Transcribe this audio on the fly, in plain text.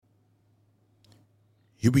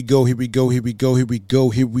Here we go, here we go, here we go, here we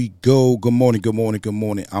go, here we go. Good morning, good morning, good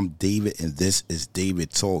morning. I'm David, and this is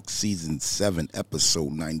David Talk Season 7,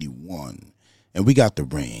 Episode 91. And we got the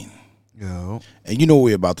rain. Yo. And you know what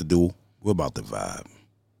we're about to do? We're about to vibe.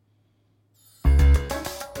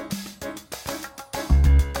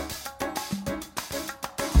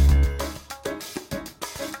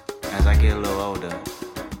 As I get a little older,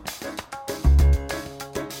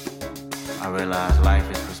 I realize life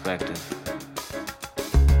is perspective.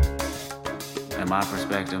 And my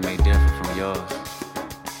perspective may differ from yours.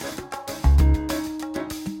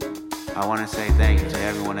 I want to say thank you to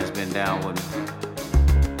everyone that's been down with me.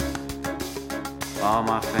 All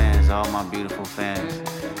my fans, all my beautiful fans.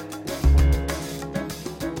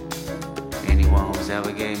 Anyone who's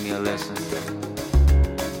ever gave me a listen.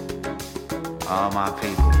 All my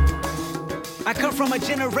people. I come from a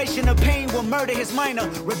generation of pain where murder is minor.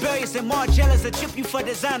 Rebellious and more jealous, a chip you for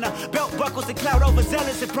designer. Belt buckles and cloud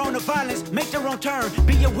overzealous and prone to violence. Make their own turn,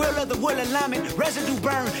 be a will of the will alignment. Residue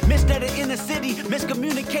burn, missed at the inner city.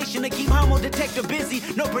 Miscommunication to keep homo detector busy.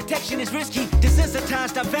 No protection is risky.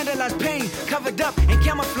 Desensitized, I vandalize pain. Covered up and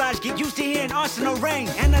camouflage, get used to hearing arsenal rain.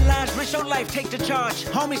 Analyze, risk your life, take the charge.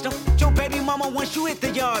 Homies, don't f your baby mama once you hit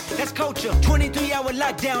the yard. That's culture. 23-hour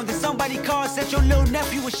lockdown. Then somebody called, said your little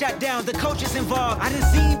nephew was shot down. The coaches involved. I done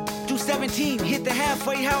seen do 17, hit the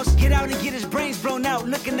halfway house, get out and get his brains blown out.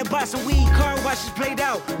 Looking to buy some weed, car washes played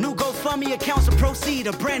out. New GoFundMe accounts to proceed.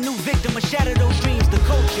 A brand new victim, a shatter those dreams. The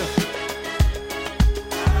culture.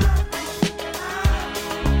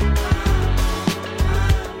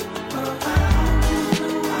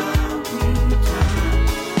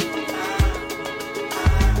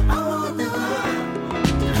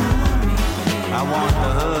 I want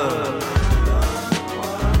the hood.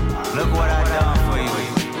 Look what I done for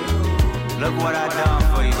you. Look what I done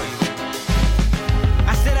for you.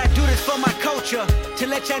 I said I do this for my culture, to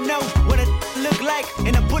let y'all know what it look like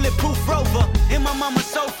in a bulletproof Rover. In my mama's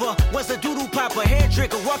sofa was a doodle popper, hair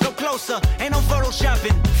trigger, walk up closer. Ain't no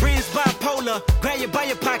photoshopping, friends bipolar. Grab you by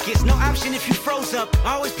your pockets, no option if you froze up.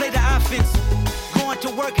 I always play the offense. Going to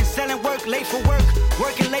work and selling work, late for work.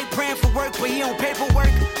 Working late, praying for work, but he on paperwork.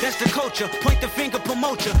 That's the culture. Point the finger,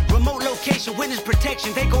 promote ya. Remote location, witness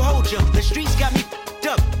protection, they gon' hold ya. The streets got me f***ed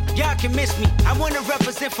up. Y'all can miss me. I wanna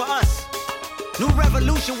represent for us. New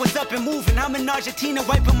revolution was up and moving. I'm in Argentina,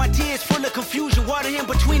 wiping my tears, full of confusion. Water in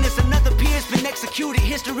between us, another peer's been executed.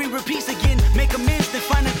 History repeats again. Make amends, then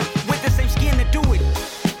find a with the same skin to do it.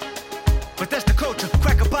 But that's the culture,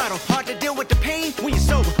 crack a bottle. Hard to deal with the pain when you're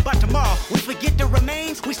sober. By tomorrow, we forget the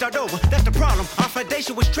remains, we start over. That's the problem. Our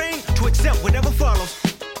foundation was trained to accept whatever follows.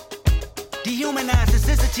 Dehumanized,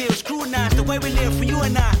 insensitive, scrutinized the way we live for you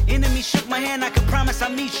and I. Enemy shook my hand, I can promise I'll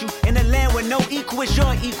meet you. In a land where no equal is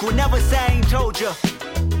your equal. Never say I ain't told ya.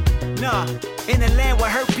 Nah, in a land where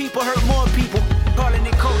hurt people hurt more people. Calling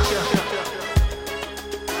it culture.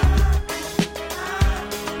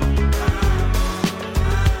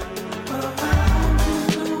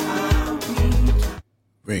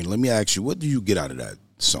 Rain, let me ask you, what do you get out of that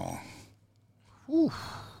song? Whew.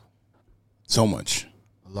 So much.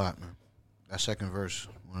 A lot, man. That second verse,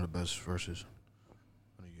 one of the best verses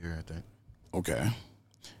of the year, I think. Okay.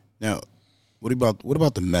 Now, what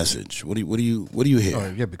about the message? What do you hear?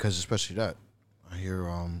 Oh, yeah, because especially that. I hear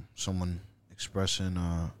someone expressing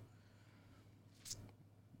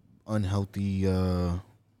unhealthy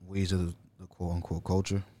ways of the quote-unquote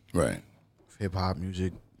culture. Right. Hip-hop,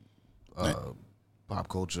 music, Right. pop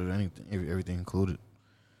culture, anything, everything included.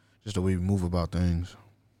 Just the way we move about things.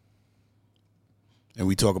 And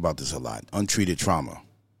we talk about this a lot. Untreated trauma.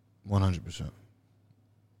 100%.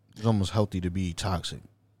 It's almost healthy to be toxic.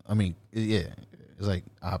 I mean, yeah, it's like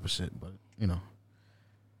opposite, but, you know.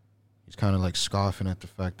 He's kind of like scoffing at the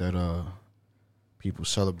fact that people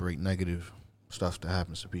celebrate negative stuff that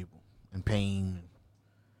happens to people and pain.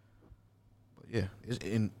 But, yeah,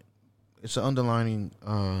 it's an underlining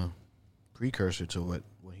precursor to what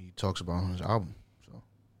he talks about on his album. So,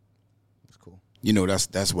 it's cool. You know,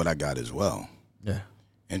 that's what I got as well. Yeah.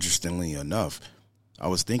 Interestingly enough, I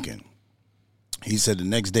was thinking, he said the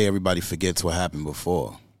next day everybody forgets what happened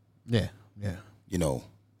before. Yeah, yeah. You know,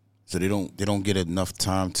 so they don't get enough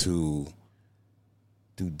time to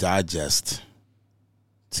digest,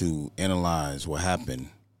 to analyze what happened,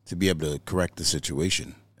 to be able to correct the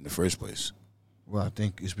situation in the first place. Well, I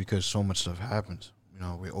think it's because so much stuff happens. You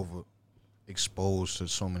know, we're overexposed to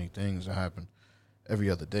so many things that happen every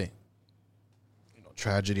other day. You know,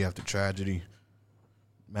 tragedy after tragedy,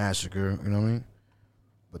 massacre, you know what I mean?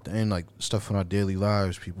 But then, like, stuff in our daily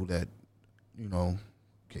lives, people that, you know,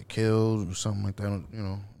 get killed or something like that, you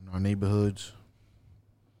know, in our neighborhoods,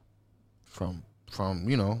 from from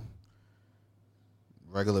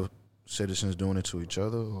regular citizens doing it to each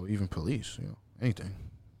other, or even police, anything.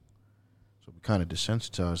 So we kind of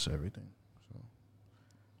desensitized to everything. So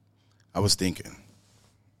I was thinking,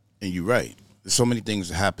 and you're right. There's so many things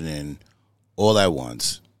happening all at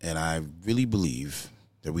once, and I really believe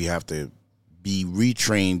that we have to be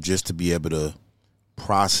retrained just to be able to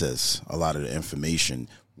process a lot of the information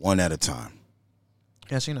one at a time.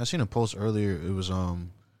 Yeah, I seen a post earlier. It was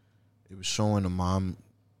showing a mom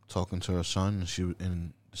talking to her son,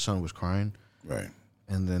 and the son was crying. Right.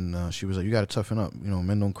 And then she was like, "You got to toughen up.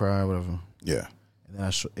 Men don't cry, whatever." Yeah. And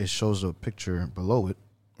then it shows a picture below it.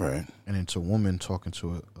 Right. And it's a woman talking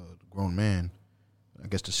to a grown man, I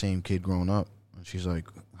guess the same kid growing up. And she's like,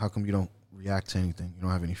 "How come you don't react to anything? You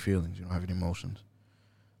don't have any feelings. You don't have any emotions?"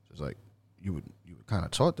 So it's like you would kind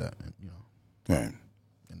of taught that, Right.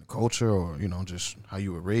 in the culture, or just how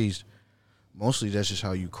you were raised. Mostly that's just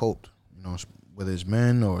how you coped. Whether it's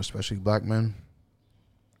men or especially black men,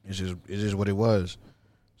 it's just what it was.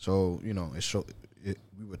 So we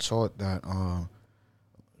were taught that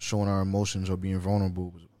showing our emotions or being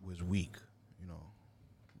vulnerable was weak.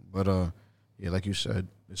 But yeah, like you said,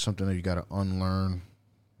 it's something that you got to unlearn.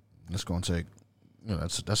 It's gonna take,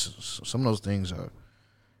 that's some of those things are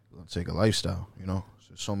gonna take a lifestyle.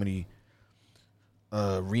 So many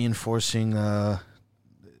reinforcing the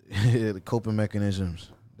coping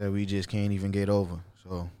mechanisms that we just can't even get over.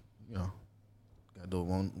 So gotta do it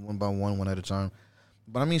one by one at a time.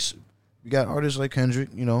 But I mean, we got artists like Kendrick,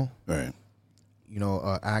 Right.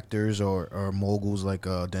 Actors or moguls like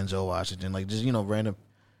Denzel Washington, like just random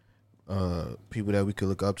people that we could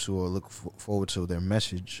look up to or look forward to their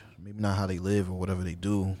message. Maybe not how they live or whatever they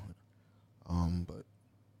do, but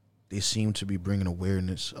they seem to be bringing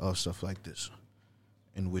awareness of stuff like this,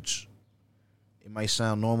 in which it might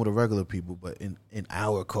sound normal to regular people, but in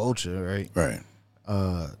our culture, right,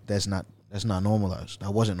 that's not normalized.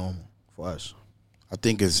 That wasn't normal for us. I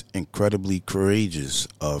think it's incredibly courageous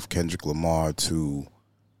of Kendrick Lamar to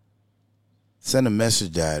send a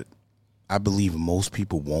message that I believe most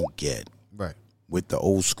people won't get. Right. With the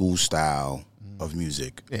old school style of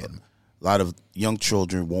music. Yeah. A lot of young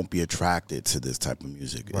children won't be attracted to this type of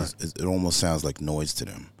music. Right. It almost sounds like noise to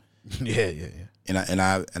them. Yeah. And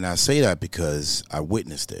I say that because I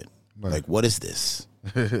witnessed it. Right. Like, what is this?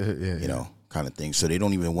 Kind of thing. So they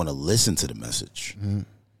don't even want to listen to the message. Mm-hmm.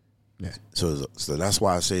 Yeah. So that's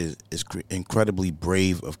why I say it's incredibly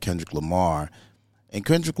brave of Kendrick Lamar. And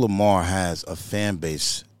Kendrick Lamar has a fan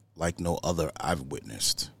base like no other I've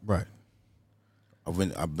witnessed. Right.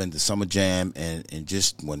 I've been to Summer Jam, and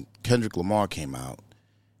just when Kendrick Lamar came out,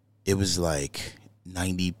 it was like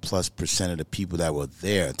 90+% of the people that were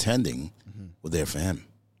there attending were there for him.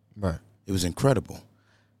 Right. It was incredible.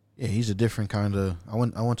 Yeah, he's a different kind of. I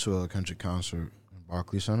went to a Kendrick concert in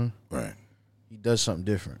Barclays Center. Right. He does something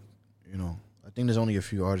different. I think there's only a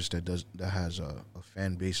few artists that has a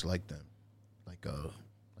fan base like them, like a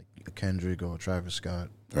Kendrick or Travis Scott,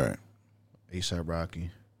 Right. A$AP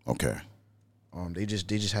Rocky. Okay. They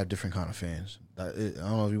just have different kind of fans. I don't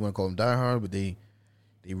know if you want to call them diehard, but they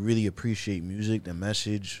really appreciate music, the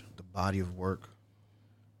message, the body of work,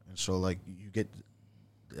 and so like you get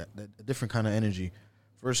a different kind of energy.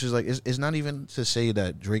 Versus like it's not even to say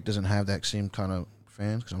that Drake doesn't have that same kind of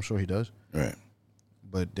fans, because I'm sure he does. Right.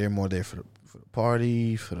 But they're more there for the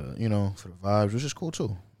party, for the for the vibes, which is cool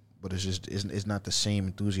too. But it's not the same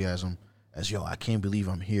enthusiasm as I can't believe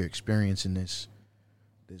I'm here experiencing this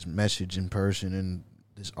message in person and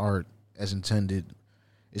this art as intended.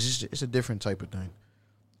 It's a different type of thing.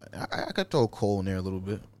 I could throw Cole in there a little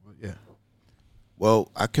bit, but yeah.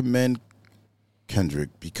 Well, I commend Kendrick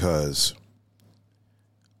because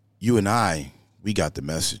you and we got the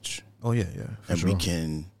message. Oh yeah, and sure. we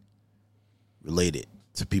can relate it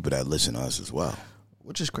to people that listen to us as well.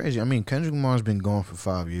 Which is crazy. I mean, Kendrick Lamar's been gone for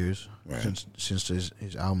 5 years, right, since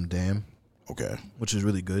his album Damn. Okay. Which is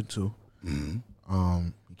really good too. Mm-hmm.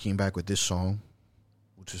 He came back with this song,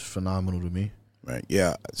 which is phenomenal to me. Right.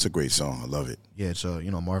 Yeah, it's a great song. I love it. Yeah, it's a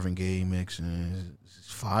Marvin Gaye mix, and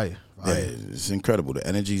it's fire. Yeah, it's incredible. The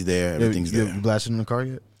energy's there. Everything's there. You blasted in the car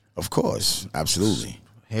yet? Of course, absolutely.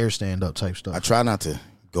 Hair stand up type stuff. I try not to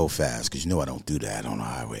go fast because I don't do that on the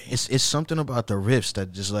highway. It's something about the riffs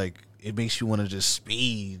that just like it makes you want to just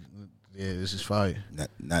speed. Yeah, this is fire.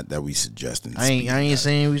 Not that we suggesting. I ain't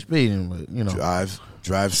saying we speeding, but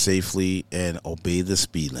drive safely and obey the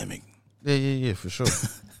speed limit. Yeah, for sure.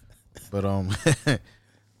 but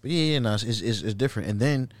it's different. And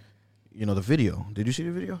then the video. Did you see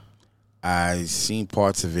the video? I seen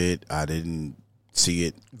parts of it. I didn't see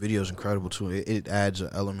it. Video's incredible too. It adds an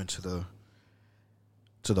element to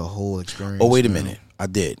to the whole experience. Oh, wait a you know? minute. I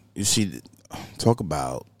did. You see, talk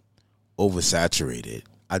about oversaturated.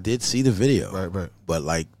 I did see the video. Right. But,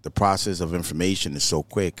 like, the process of information is so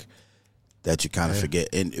quick that you kind of forget.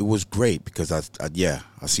 And it was great because, I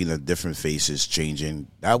seen the different faces changing.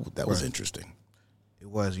 That was interesting. It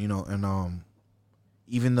was, you know, and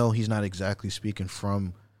even though he's not exactly speaking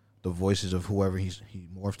from the voices of whoever he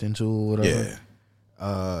morphed into or whatever,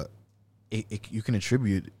 you can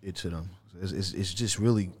attribute it to them. It's just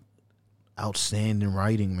really outstanding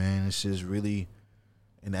writing, man. It's just really,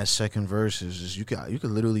 in that second verse is just you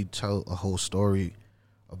could literally tell a whole story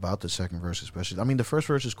about the second verse, especially. I mean, the first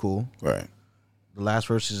verse is cool. Right. The last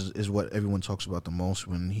verse is what everyone talks about the most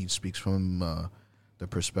when he speaks from the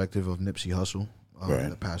perspective of Nipsey Hussle,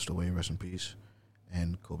 that passed away, rest in peace,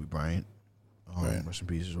 and Kobe Bryant, rest in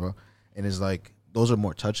peace as well. And it's like, those are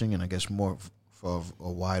more touching and I guess more for a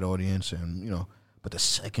wide audience, and, you know, but the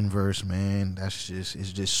second verse, man, it's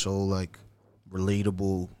just so, like,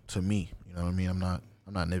 relatable to me. You know what I mean? I'm not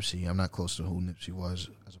Nipsey. I'm not close to who Nipsey was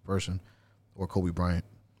as a person, or Kobe Bryant.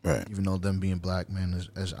 Right. Even though them being black, man,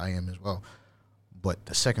 as I am as well. But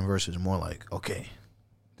the second verse is more like, okay,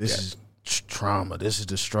 this is trauma. This is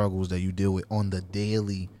the struggles that you deal with on the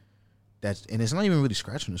daily. And it's not even really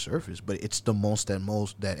scratching the surface, but it's the most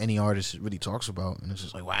that any artist really talks about. And it's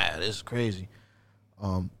just like, wow, this is crazy.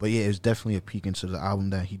 But yeah, it's definitely a peek into the album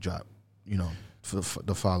that he dropped, you know, for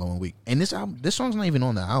the following week. And this song's not even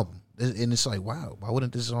on the album. And it's like, wow, why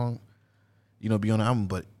wouldn't this song, you know, be on the album?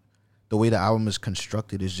 But the way the album is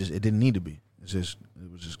constructed is just, it didn't need to be. It was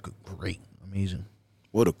just great, amazing.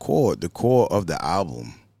 Well, the core of the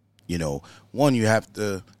album, you know, one, you have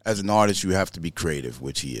to, as an artist, you have to be creative,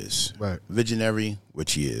 which he is. Right. Visionary,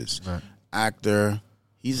 which he is. Right. Actor,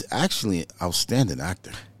 he's actually an outstanding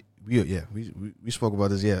actor. We spoke about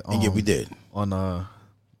this, And we did. On,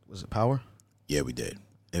 was it Power? Yeah, we did.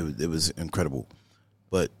 It was incredible.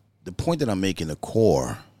 But the point that I'm making, the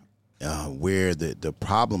core, where the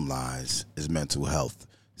problem lies, is mental health.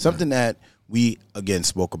 Something that we, again,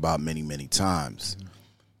 spoke about many, many times. Mm-hmm.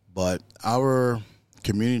 But our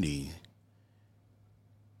community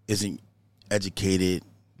isn't educated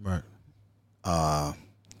right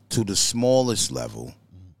to the smallest level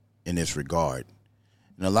in this regard.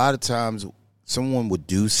 And a lot of times someone would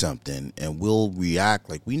do something and we'll react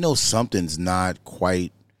like we know something's not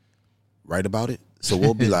quite right about it. So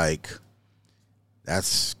we'll be like,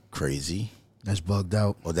 that's crazy. That's bugged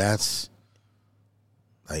out. Or that's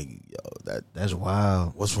like, yo, that's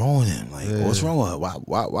wild. What's wrong with him? Like, what's wrong with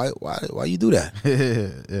her? Why you do that?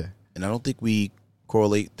 Yeah. And I don't think we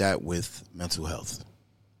correlate that with mental health.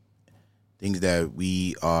 Things that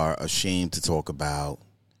we are ashamed to talk about,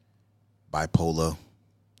 bipolar,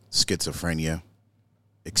 schizophrenia,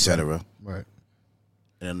 etc. Right.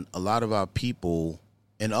 And a lot of our people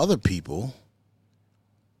and other people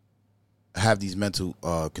have these mental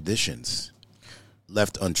conditions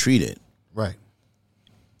left untreated. Right.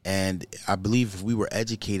 And I believe if we were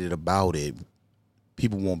educated about it,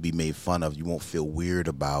 people won't be made fun of. You won't feel weird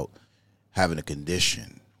about having a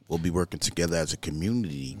condition. We'll be working together as a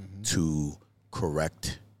community to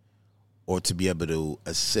correct or to be able to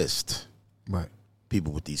assist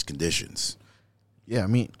people with these conditions. Yeah, I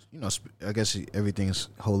mean, you know, I guess everything's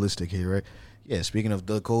holistic here, right? Yeah, speaking of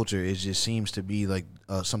the culture, it just seems to be like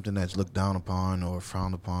something that's looked down upon or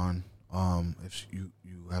frowned upon. If you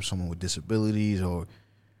have someone with disabilities or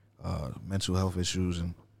mental health issues,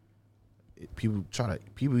 and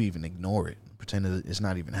people even ignore it, pretend that it's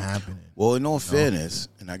not even happening. Well, in all fairness,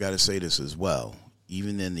 and I got to say this as well,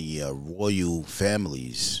 even in the royal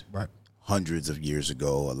families, hundreds of years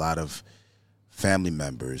ago, a lot of family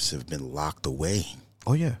members have been locked away.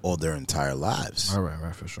 Oh yeah, all their entire lives.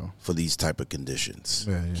 Right, for sure. For these type of conditions,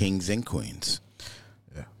 kings and queens.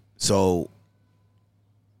 Yeah. So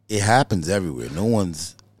it happens everywhere. No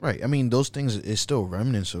one's right. I mean, those things is still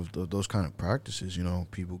remnants of those kind of practices. You know,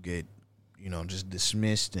 people get, you know, just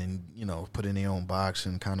dismissed and, you know, put in their own box,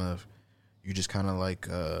 and you just kind of like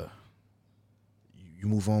you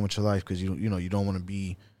move on with your life because you don't want to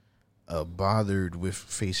be bothered with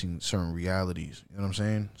facing certain realities. You know what I'm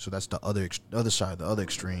saying? So that's the other side, the other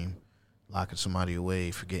extreme, locking somebody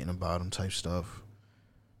away, forgetting about them type stuff.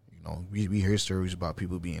 You know, we hear stories about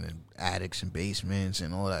people being in attics and basements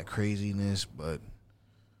and all that craziness, but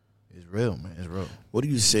it's real, man. It's real. What do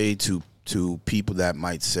you say to people that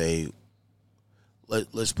might say,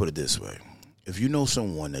 let's put it this way. If you know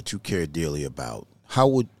someone that you care dearly about, how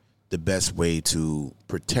would the best way to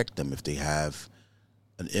protect them if they have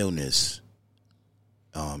an illness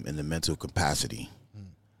in the mental capacity?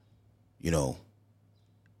 You know,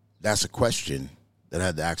 that's a question that I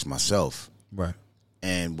had to ask myself. Right.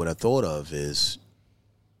 And what I thought of is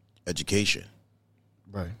education.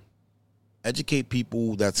 Right. Educate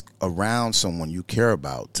people that's around someone you care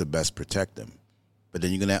about to best protect them. But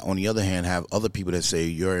then you're going to, on the other hand, have other people that say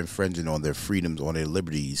you're infringing on their freedoms, on their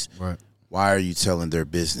liberties. Right. Why are you telling their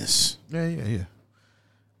business? Yeah.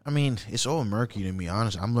 I mean, it's all murky to me,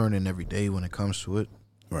 honest. I'm learning every day when it comes to it.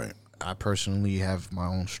 Right. I personally have my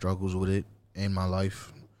own struggles with it in my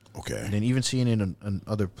life. Okay. And then even seeing it in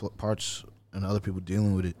other parts and other people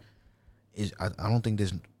dealing with it, I don't think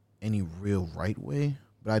there's any real right way,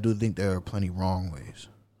 but I do think there are plenty wrong ways.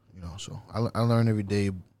 You know, so I learn every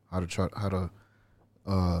day how to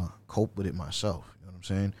cope with it myself. You know what I'm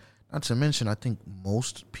saying? Not to mention, I think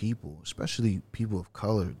most people, especially people of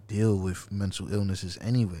color, deal with mental illnesses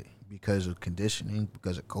anyway because of conditioning,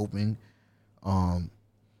 because of coping. I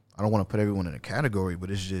don't want to put everyone in a category,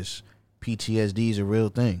 but it's just PTSD is a real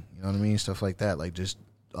thing. You know what I mean? Stuff like that. Like just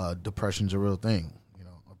depression's a real thing. You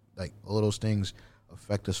know, like all of those things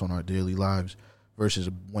affect us on our daily lives versus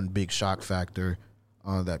one big shock factor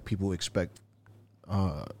that people expect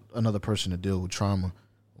another person to deal with trauma.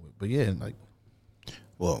 But yeah, like,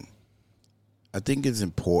 well, I think it's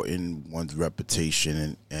important one's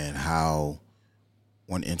reputation and how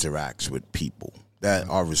one interacts with people that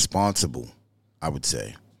are responsible, I would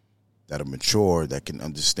say, that are mature, that can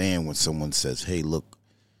understand when someone says, hey, look,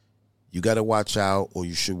 you got to watch out, or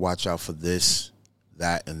you should watch out for this,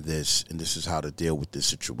 that, and this is how to deal with this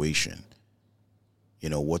situation. You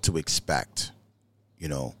know, what to expect, you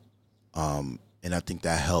know, and I think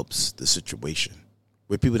that helps the situation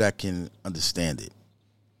with people that can understand it.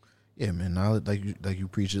 Yeah, man, knowledge, like you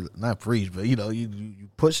preach it, not preach, but you know, you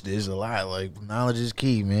push this a lot. Like knowledge is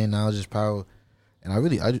key, man. Knowledge is power, and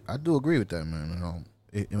I do agree with that, man. You know,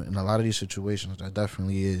 in a lot of these situations, that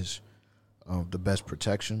definitely is the best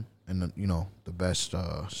protection and the best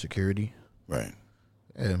security. Right.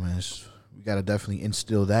 Yeah, man, we got to definitely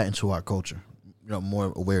instill that into our culture. You know,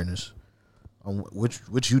 more awareness,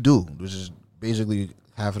 which you do, which is basically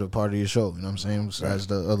half of the part of your show. You know what I'm saying? Besides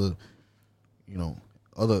the other,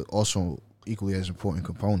 other also equally as important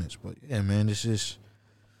components. But yeah, man, this is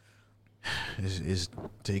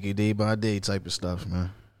take it day by day type of stuff,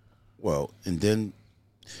 man. Well, and then,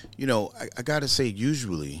 I gotta say,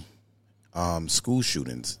 usually, school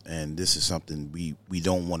shootings, and this is something we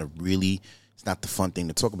don't want to really. It's not the fun thing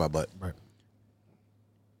to talk about, but right.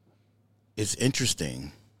 It's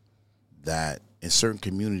interesting that in certain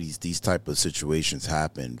communities these type of situations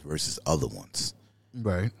happen versus other ones.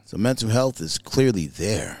 Right. So mental health is clearly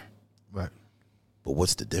there. Right. But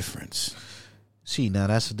what's the difference? See, now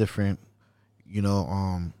that's a different,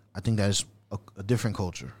 I think that's a different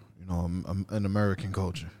culture, an American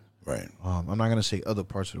culture. Right. I'm not going to say other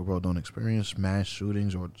parts of the world don't experience mass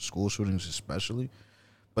shootings or school shootings especially,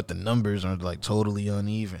 but the numbers are like totally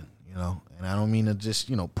uneven, and I don't mean to just,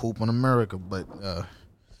 poop on America, but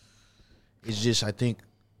it's just, I think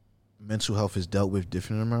mental health is dealt with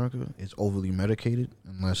different in America. It's overly medicated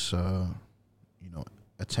unless,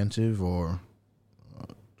 attentive or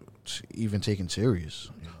even taken serious.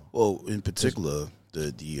 Well, in particular,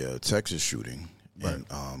 the Texas shooting, right.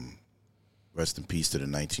 And rest in peace to the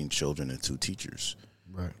 19 children and 2 teachers.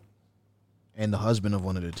 Right. And the husband of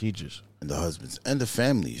one of the teachers. And the husbands. And the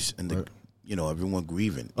families. And, right. Everyone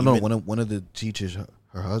grieving. Oh, no, one of the teachers,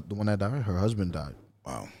 the one that died, her husband died.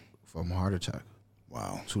 Wow. From a heart attack.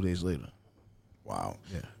 Wow. 2 days later. Wow.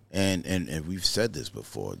 Yeah. And we've said this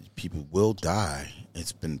before. People will die.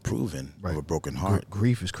 It's been proven of a broken heart.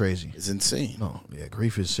 Grief is crazy. It's insane. No, yeah,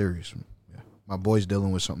 grief is serious. Yeah. My boy's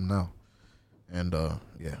dealing with something now. And,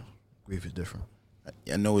 grief is different.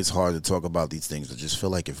 I know it's hard to talk about these things. I just feel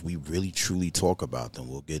like if we really, truly talk about them,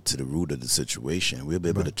 we'll get to the root of the situation. We'll be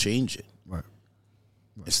able to change it. Right.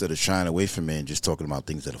 Instead of shying away from it and just talking about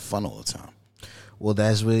things that are fun all the time. Well,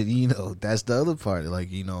 that's what, that's the other part. Like,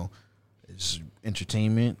 it's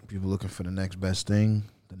entertainment, people looking for the next best thing,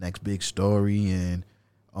 the next big story. And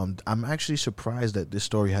I'm actually surprised that this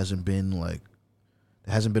story hasn't been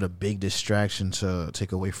a big distraction to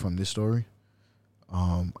take away from this story.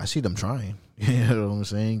 I see them trying. You know what I'm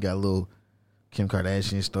saying? Got a little Kim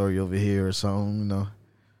Kardashian story over here or something,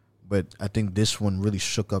 But I think this one really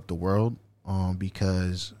shook up the world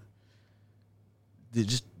because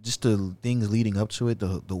just the things leading up to it,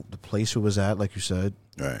 the place it was at, like you said,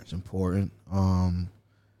 right, it's important. And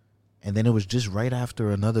then it was just right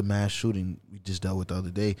after another mass shooting we just dealt with the other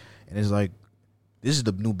day, and it's like this is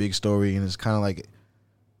the new big story, and it's kind of like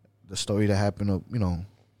the story that happened. And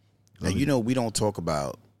we don't talk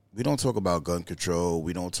about gun control.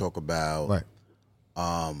 We don't talk about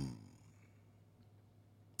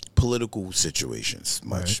political situations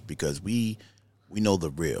much because we we know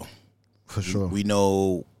the real. For sure. We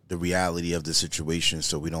know the reality of the situation,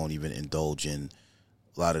 so we don't even indulge in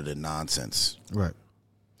a lot of the nonsense. Right.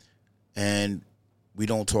 And we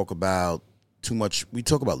don't talk about too much. We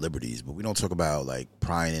talk about liberties, but we don't talk about like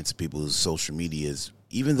prying into people's social medias,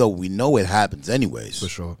 even though we know it happens anyways. For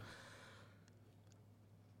sure.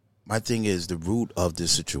 My thing is, the root of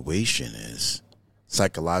this situation is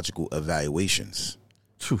psychological evaluations.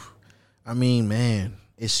 Phew. I mean, man,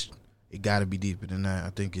 it got to be deeper than that. I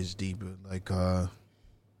think it's deeper. Like,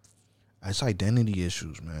 it's identity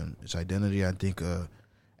issues, man. It's identity. I think,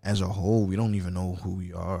 as a whole, we don't even know who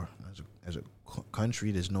we are as a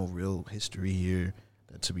country. There's no real history here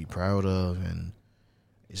to be proud of, and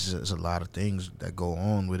it's a lot of things that go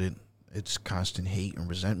on with it. It's constant hate and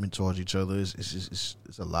resentment towards each other. It's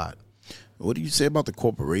a lot. What do you say about the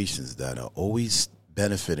corporations that are always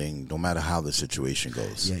benefiting no matter how the situation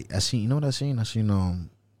goes? Yeah, I seen. You know what I seen? I seen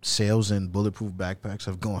sales in bulletproof backpacks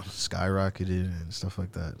have gone skyrocketed and stuff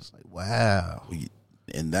like that. It's like, wow.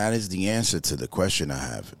 And that is the answer to the question I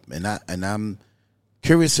have. And I'm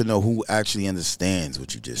curious to know who actually understands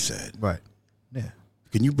what you just said. Right. Yeah.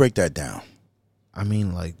 Can you break that down? I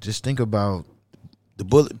mean, like, just think about the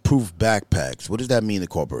bulletproof backpacks. What does that mean to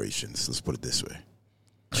corporations? Let's put it this way.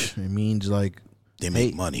 it means like They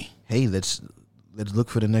make money. Hey, let's look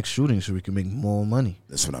for the next shooting so we can make more money.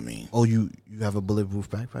 That's what I mean. Oh, you have a bulletproof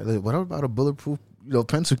backpack? Like, what about a bulletproof,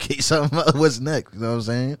 pencil case? What's next? You know what I'm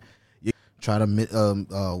saying? You try to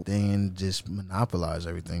and just monopolize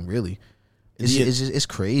everything. Really, it's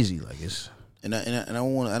crazy. Like it's. And I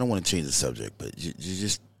don't want to change the subject, but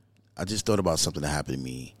I just thought about something that happened to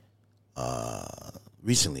me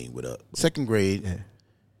recently with a second grade. Yeah.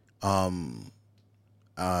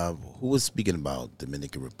 Who was speaking about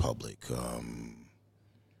Dominican Republic?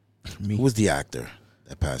 Me. Who was the actor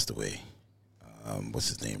that passed away? What's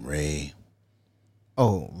his name? Ray.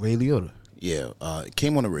 Oh, Ray Liotta. Yeah. It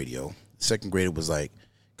came on the radio. Second grader was like,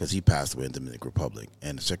 because he passed away in Dominican Republic,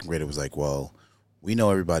 and the second grader was like, well, we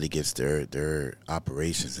know everybody gets their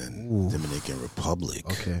operations in Dominican Republic.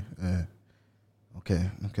 Okay. Yeah.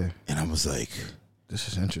 Okay. And I was like, this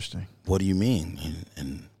is interesting. What do you mean?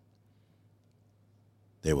 And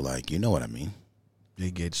they were like, you know what I mean.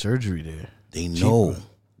 They get surgery there. They know. Cheaper.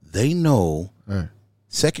 They know. Right.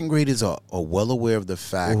 Second graders are well aware of the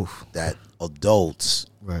fact that adults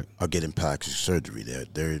are getting plastic surgery.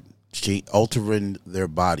 They're altering their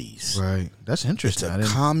bodies. Right. That's interesting. It's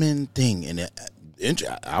a common thing. And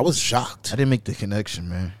I was shocked. I didn't make the connection,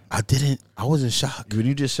 man. I was in shock. When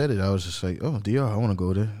you just said it, I was just like, oh, DR, I want to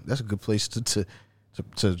go there. That's a good place to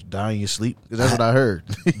die in your sleep. Because that's what I heard.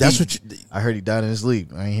 That's what I heard he died in his sleep.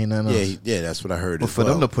 I ain't hearing nothing else. Yeah, that's what I heard. But for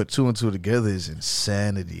them to put two and two together is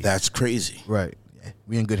insanity. That's crazy. Right. Yeah,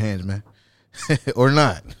 we in good hands, man. Or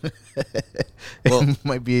not. Well,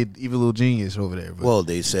 might be an evil little genius over there. But. Well,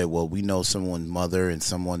 they said, well, we know someone's mother and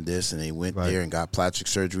someone this, and they went there and got plastic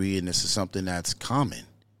surgery, and this is something that's common.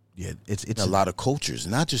 Yeah, it's a lot of cultures,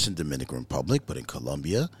 not just in Dominican Republic, but in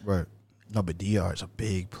Colombia. Right. No, but DR is a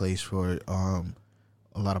big place for it.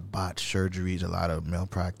 A lot of botched surgeries, a lot of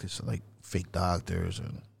malpractice, like fake doctors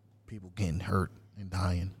and people getting hurt and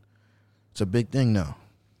dying. It's a big thing now.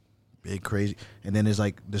 Big crazy. And then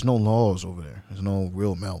there's no laws over there. There's no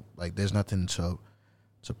real there's nothing to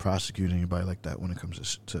prosecute anybody like that when it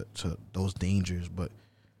comes to those dangers. But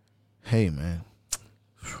hey, man,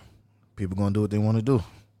 people gonna do what they want to do.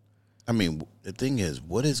 I mean, the thing is,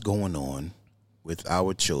 what is going on with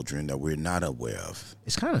our children that we're not aware of?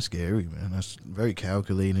 It's kind of scary, man. That's very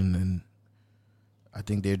calculating, and I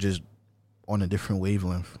think they're just on a different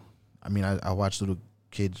wavelength. I mean, I watch little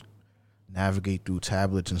kids navigate through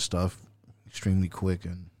tablets and stuff extremely quick,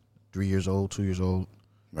 and 3 years old, 2 years old.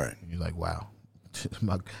 Right. And you're like, wow,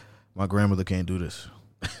 my grandmother can't do this.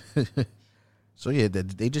 So yeah,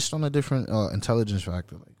 they just on a different intelligence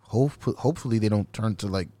factor. Like, hopefully they don't turn to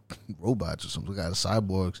like robots or something. Got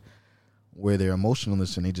cyborgs where they're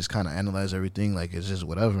emotionless and they just kind of analyze everything like it's just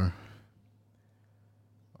whatever.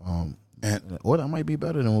 Or that might be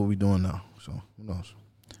better than what we're doing now. So who knows?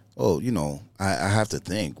 Well, I have to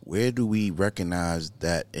think, where do we recognize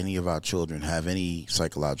that any of our children have any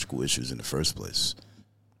psychological issues in the first place?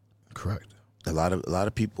 Correct. A lot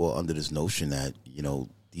of people are under this notion that,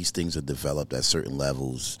 these things are developed at certain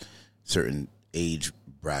levels, certain age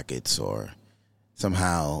brackets, or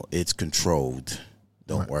somehow it's controlled.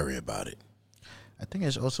 Don't worry about it. I think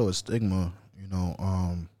it's also a stigma,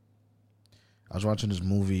 I was watching this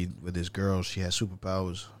movie with this girl. She has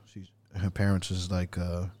superpowers. Her parents is like,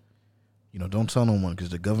 don't tell no one because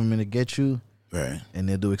the government will get you. Right. And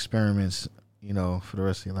they'll do experiments, for the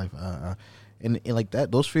rest of your life. And like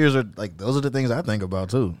that, those fears are like, those are the things I think about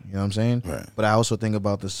too. You know what I'm saying? Right. But I also think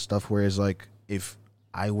about this stuff where it's like, if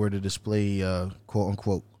I were to display quote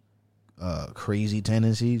unquote crazy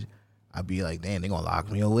tendencies, I'd be like, damn, they're gonna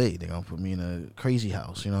lock me away. They're gonna put me in a crazy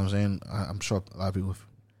house. You know what I'm saying? I'm sure a lot of people have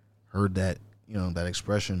heard that, you know, that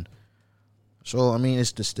expression. So I mean,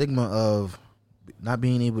 it's the stigma of not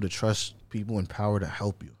being able to trust people in power to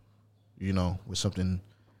help you, you know, with something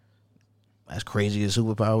as crazy as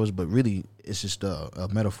superpowers, but really it's just a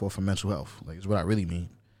metaphor for mental health. Like, it's what I really mean.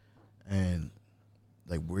 And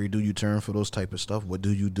like, where do you turn for those type of stuff? What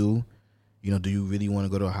do? You know, do you really want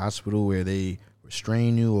to go to a hospital where they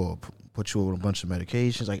restrain you or put you on a bunch of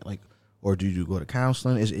medications, like, or do you go to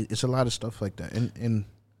counseling? It's a lot of stuff like that. And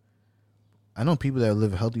I know people that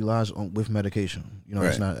live healthy lives with medication. You know,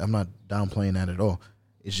 It's not. I'm not downplaying that at all.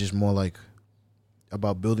 It's just more like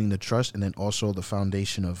about building the trust, and then also the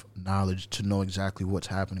foundation of knowledge to know exactly what's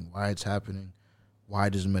happening, why it's happening, why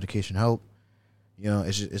does the medication help. You know,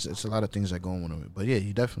 it's a lot of things that go on with it. But yeah,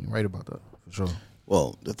 you're definitely right about that, for sure.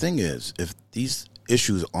 Well, the thing is, if these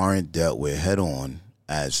issues aren't dealt with head on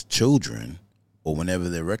as children or whenever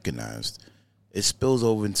they're recognized, it spills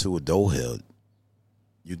over into adulthood.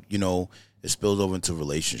 You know, it spills over into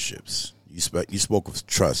relationships. You spoke of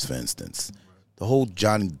trust, for instance. The whole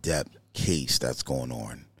Johnny Depp case that's going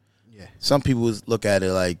on. Yeah. Some people look at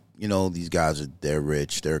it like, you know, these guys they're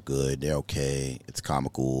rich, they're good, they're okay, it's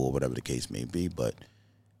comical or whatever the case may be, but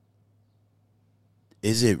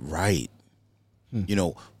is it right? You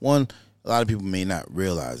know, a lot of people may not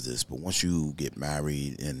realize this, but once you get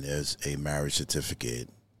married and there's a marriage certificate,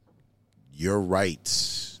 your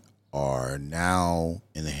rights are now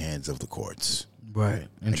in the hands of the courts. Right.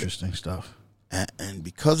 Interesting stuff. And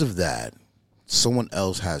because of that, someone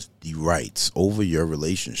else has the rights over your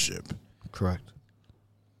relationship. Correct.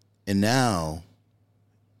 And now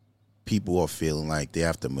people are feeling like they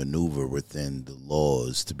have to maneuver within the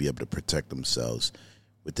laws to be able to protect themselves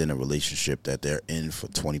within a relationship that they're in for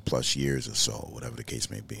 20 plus years or so, whatever the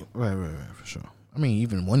case may be. Right, for sure. I mean,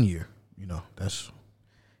 even 1 year, you know,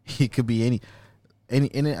 it could be any,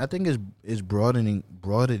 and I think it's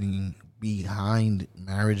broadening behind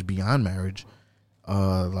marriage, beyond marriage,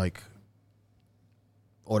 like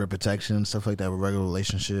order protection and stuff like that with regular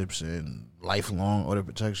relationships and lifelong order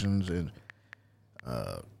protections and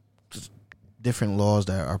just different laws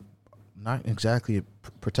that are not exactly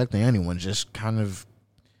protecting anyone, just kind of,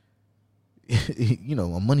 you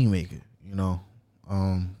know, a moneymaker, you know.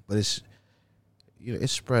 But it's, you know,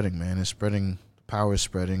 it's spreading, man. It's spreading. Power is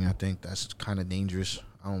spreading. I think that's kind of dangerous.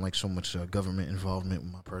 I don't like so much government involvement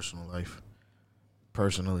in my personal life,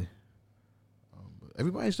 personally.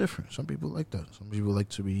 Everybody's different. Some people like that. Some people like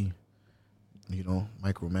to be, you know,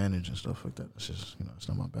 micromanaged and stuff like that. It's just, you know, it's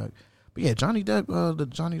not my bag. But yeah, Johnny Depp, the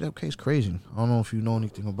Johnny Depp case, crazy. I don't know if you know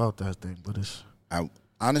anything about that thing, but it's.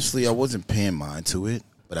 Honestly, I wasn't paying mind to it,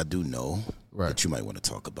 but I do know Right. that you might want to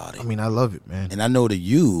talk about it. I mean, I love it, man. And I know that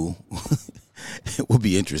you would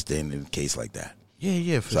be interested in a case like that.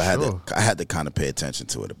 Yeah, for So sure. I had to kind of pay attention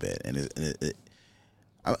to it a bit. And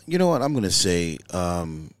you know what I'm going to say?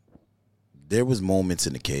 There was moments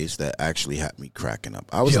in the case that actually had me cracking up.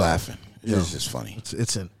 I was laughing. It was just funny.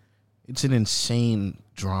 It's an insane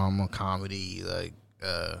drama comedy, like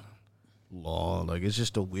law. Like, it's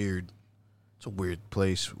just a weird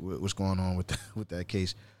place. What's going on with that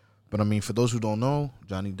case? But I mean, for those who don't know,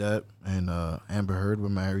 Johnny Depp and Amber Heard were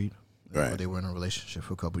married. Right. They were in a relationship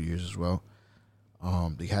for a couple of years as well.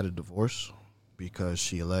 They had a divorce because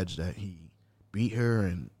she alleged that he beat her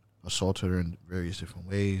and assaulted her in various different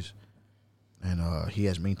ways. And he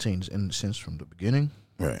has maintained his innocence from the beginning.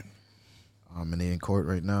 Right. And they're in court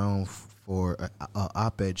right now for an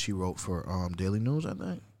op-ed she wrote for Daily News, I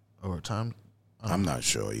think, or Time. I'm not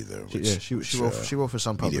sure either. She wrote for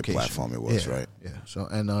some media publication. platform it was, yeah, right? Yeah.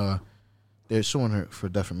 So they're suing her for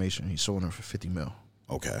defamation. He's suing her for $50 million.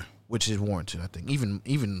 Okay. Which is warranted, I think.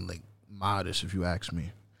 Even like modest, if you ask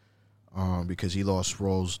me, because he lost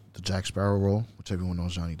roles, the Jack Sparrow role, which everyone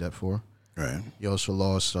knows Johnny Depp for. Right. He also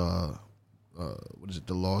lost what is it?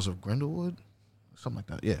 The Laws of Grindelwald, something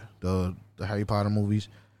like that. Yeah, the Harry Potter movies.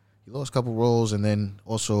 He lost a couple roles, and then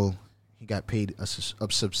also he got paid a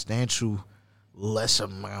substantial less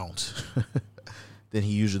amount than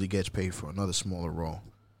he usually gets paid for another smaller role.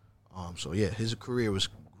 So yeah, his career was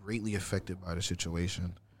greatly affected by the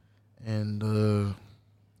situation, and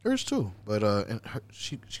hers too. But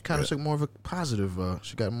she kind of took more of a positive.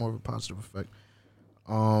 She got more of a positive effect.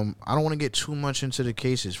 I don't want to get too much into the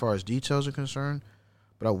case as far as details are concerned,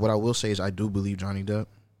 but what I will say is I do believe Johnny Depp,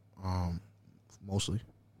 mostly.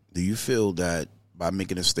 Do you feel that by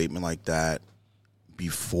making a statement like that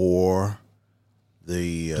before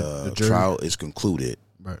the jury. trial is concluded,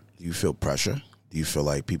 Right. do you feel pressure? Do you feel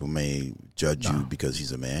like people may judge you because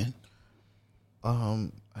he's a man?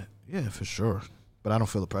 Yeah, for sure. But I don't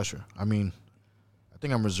feel the pressure. I mean, I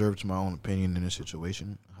think I'm reserved to my own opinion in this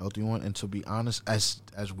situation, a healthy one. And to be honest, as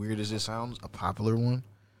weird as it sounds, a popular one.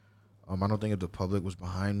 I don't think if the public was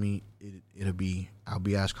behind me, I'll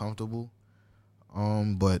be as comfortable.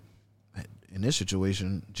 But in this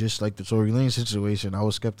situation, just like the Tory Lanez situation, I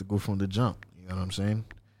was skeptical from the jump. You know what I'm saying?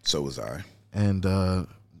 So was I. And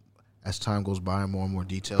as time goes by, more and more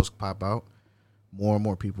details pop out. More and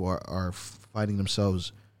more people are finding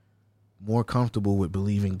themselves more comfortable with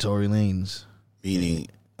believing Tory Lanez. Meaning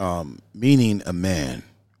a man.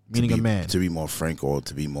 Meaning a man. To be more frank or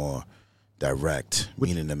to be more direct.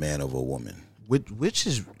 Meaning a man over a woman. Which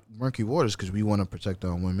is murky waters because we want to protect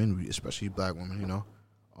our women, especially black women, you know.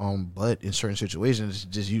 But in certain situations, it's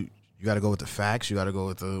just you got to go with the facts. You got to go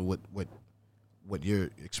with the what your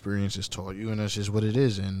experience has taught you, and that's just what it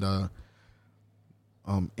is. And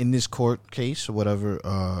in this court case or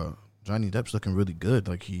whatever, Johnny Depp's looking really good.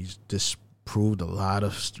 Like he's disproved a lot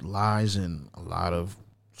of lies and a lot of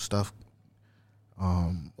stuff.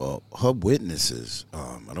 Well, her witnesses,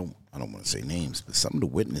 I don't want to say names, but some of the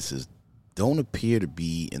witnesses don't appear to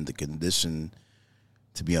be in the condition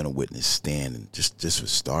to be on a witness stand, and just for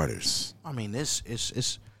starters. I mean,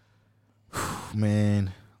 it's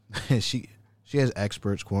man, she has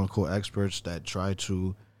experts, quote unquote experts, that try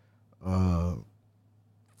to, I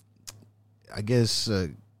guess,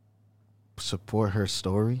 support her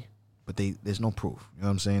story, but there's no proof. You know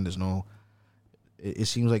what I'm saying? There's no. It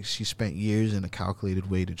seems like she spent years in a calculated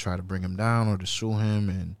way to try to bring him down or to sue him,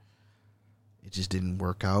 and it just didn't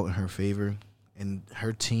work out in her favor. And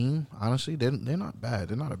her team, honestly, they're not bad.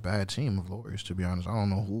 They're not a bad team of lawyers, to be honest. I don't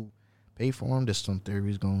know who paid for them. There's some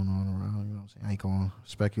theories going on around. You know what I'm saying? I ain't going to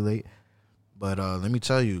speculate. But let me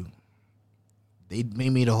tell you, they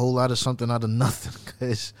made a whole lot of something out of nothing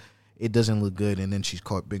because it doesn't look good. And then she's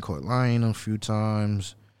been caught lying a few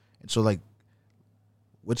times. And so, like,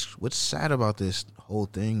 what's sad about this whole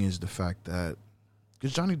thing is the fact that,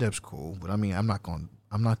 because Johnny Depp's cool, but I mean, I'm not going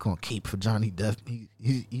to cape for Johnny Depp.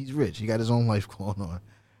 He's rich. He got his own life going on.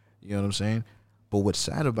 You know what I'm saying? But what's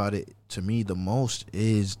sad about it to me the most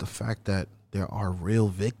is the fact that there are real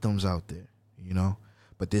victims out there, you know?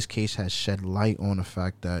 But this case has shed light on the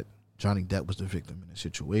fact that Johnny Depp was the victim in the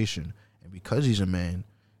situation. And because he's a man,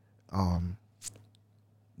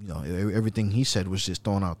 you know, everything he said was just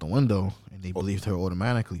thrown out the window, and they believed her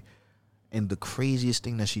automatically. And the craziest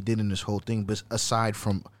thing that she did in this whole thing, but aside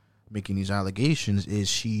from making these allegations, is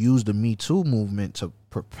she used the Me Too movement to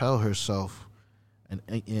propel herself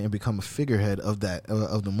and become a figurehead of that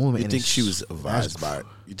of the movement. You think she was advised by?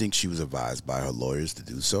 You think she was advised by her lawyers to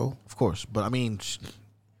do so? Of course, but I mean,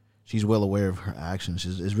 she's well aware of her actions.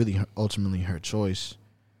 It's really ultimately her choice.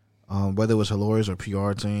 Whether it was her lawyers or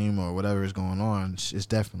PR team or whatever is going on,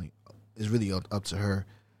 it's really up to her.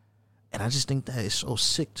 And I just think that it's so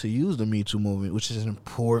sick to use the Me Too movement, which is an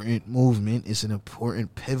important movement. It's an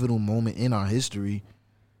important pivotal moment in our history.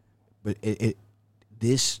 But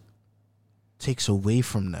this takes away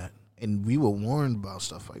from that. And we were warned about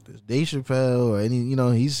stuff like this. Dave Chappelle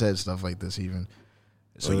or he said stuff like this even.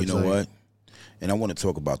 So you know what? And I want to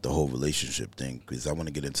talk about the whole relationship thing because I want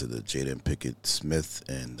to get into the Jada Pinkett Smith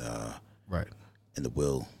and right and the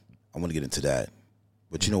will. I want to get into that.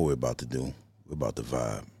 But you know what we're about to do? We're about to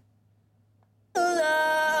vibe.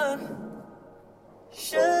 Love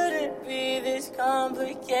shouldn't be this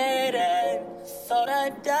complicated. Thought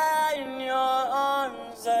I'd die in your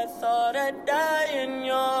arms. I thought I'd die in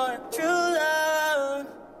your true love.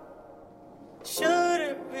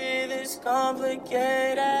 Shouldn't be this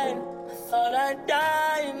complicated. I thought I'd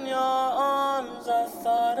die in your arms. I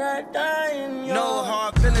thought I'd die in your. No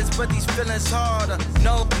hard feelings, but these feelings harder.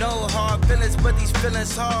 No hard feelings, but these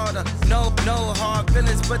feelings harder. No hard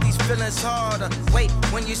feelings, but these feelings harder. Wait,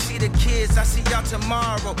 when you see the kids, I see y'all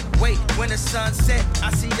tomorrow. Wait, when the sun set,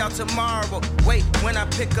 I see y'all tomorrow. Wait, when I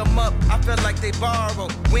pick them up, I feel like they borrow.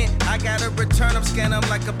 When I gotta return them, scan them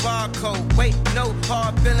like a barcode. Wait, no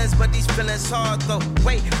hard feelings, but these feelings hard though.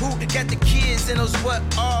 Wait, who got the kids in those what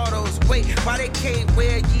autos? Wait, why they can't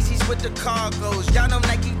wear Yeezys with the cargos? Y'all know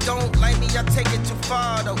Nike don't like me, I take it too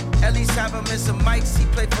far though. At least have him in some mics, he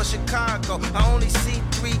played for Chicago. I only see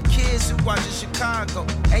 3 kids who watch in Chicago.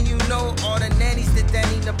 And you know all the nannies that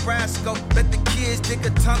Danny Nebraska. Let the kids dig a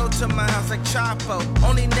tunnel to my house like Chapo.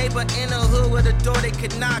 Only neighbor in the hood with a door they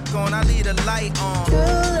could knock on. I leave the light on. True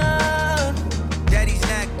love. Daddy's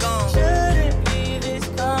not gone. Shouldn't be this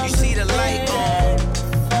complicated. You see the light on.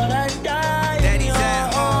 Thought I'd die Daddy's in your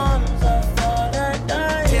at home. arms. I thought I'd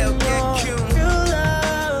die Tell in Get your Q. true love.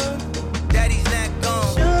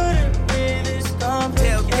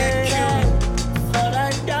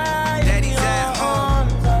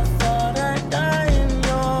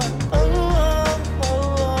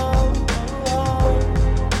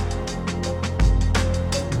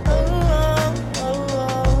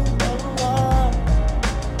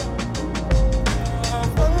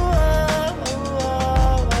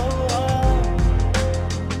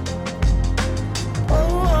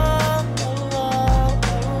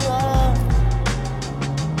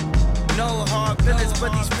 feelings,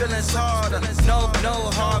 but these feelings harder. No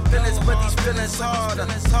hard feelings, but these feelings harder.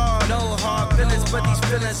 No hard feelings, but these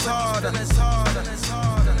feelings harder.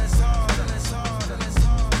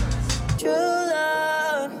 True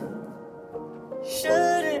love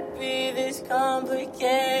shouldn't be this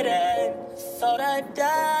complicated. Thought I'd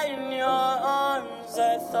die in your arms.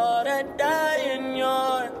 I thought I'd die in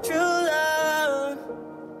your true love.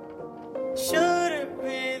 Shouldn't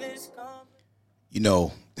be this complicated. You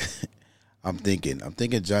know, I'm thinking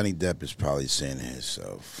Johnny Depp is probably saying to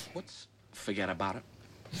himself, What's forget about it?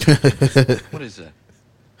 What is that?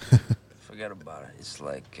 Forget about it. It's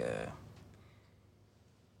like,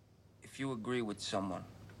 if you agree with someone,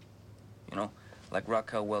 you know, like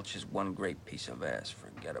Raquel Welch is one great piece of ass,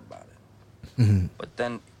 forget about it. But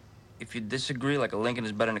then, if you disagree, like a Lincoln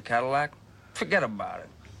is better than a Cadillac, forget about it.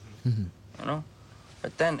 You know?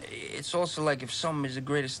 But then, it's also like if something is the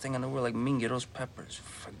greatest thing in the world, like Mingiros peppers,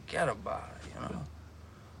 forget about it, you know?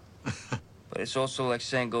 But it's also like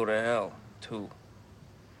saying go to hell, too.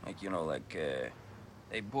 Like, you know, like,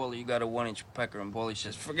 hey, Paulie, you got a 1-inch pecker, and Paulie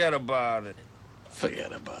says, forget about it.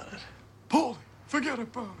 Forget about it. Paulie, forget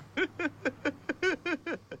about it.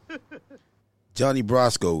 Johnny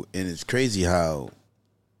Brasco, and it's crazy how,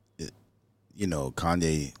 you know,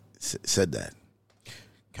 Kanye said that.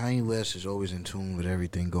 Kanye West is always in tune with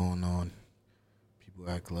everything going on. People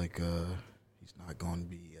act like he's not going to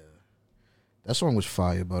be. That song was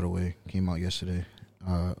fire, by the way. Came out yesterday.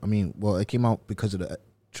 It came out because of the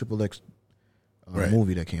Triple X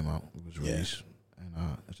movie that came out. It was released,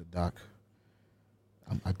 and it's a doc.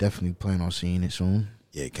 I definitely plan on seeing it soon.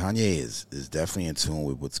 Yeah, Kanye is definitely in tune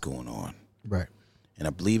with what's going on. Right. And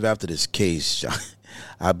I believe after this case,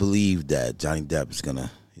 I believe that Johnny Depp is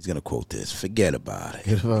he's gonna quote this. Forget about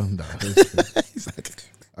it.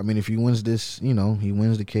 I mean, if he wins this, you know, he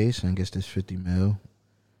wins the case and gets this $50 million,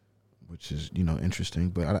 which is, you know, interesting.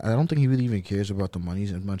 But I don't think he really even cares about the money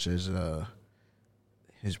as much as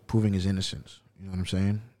his proving his innocence. You know what I'm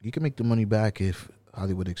saying? He can make the money back if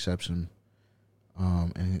Hollywood accepts him.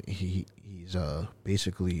 And he's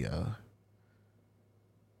basically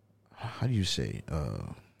how do you say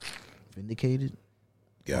vindicated?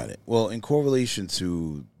 Got it. Well, in correlation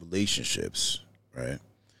to relationships, right,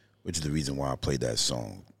 which is the reason why I played that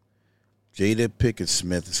song, Jada Pinkett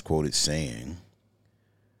Smith is quoted saying,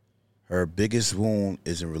 her biggest wound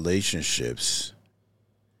is in relationships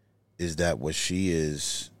is that what she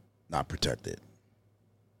is not protected.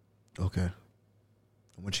 Okay.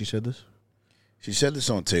 When she said this? She said this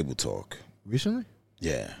on Table Talk. Recently?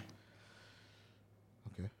 Yeah.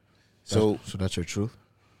 Okay. So that's her truth?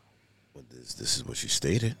 Well, this is what she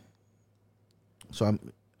stated. So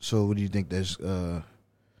what do you think? There's a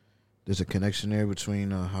connection there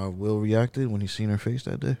between how Will reacted when he seen her face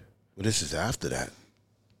that day? Well, this is after that.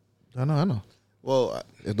 I know. Well,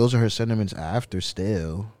 if those are her sentiments after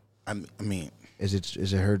still. I mean, is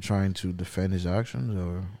it her trying to defend his actions,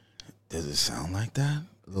 or does it sound like that?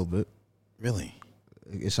 A little bit. Really?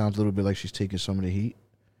 It sounds a little bit like she's taking some of the heat.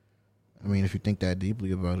 I mean, if you think that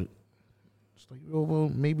deeply about it, it's like, well,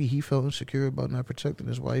 maybe he felt insecure about not protecting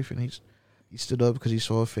his wife, and he stood up because he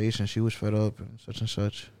saw her face and she was fed up and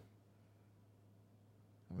such.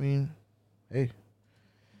 I mean, hey,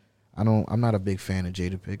 I'm not a big fan of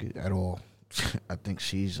Jada Pinkett at all. I think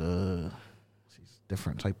she's a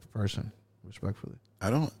different type of person, respectfully.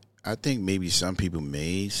 I think maybe some people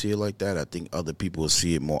may see it like that. I think other people will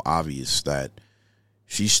see it more obvious that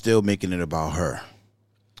she's still making it about her.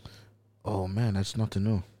 Oh man, that's nothing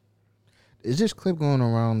new. Is this clip going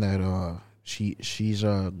around that she's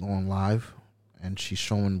going live and she's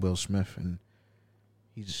showing Will Smith and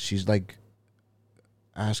she's like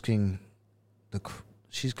asking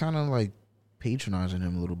she's kind of like patronizing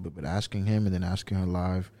him a little bit, but asking him and then asking her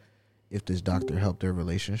live if this doctor helped their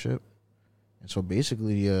relationship. And so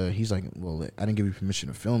basically, he's like, well, I didn't give you permission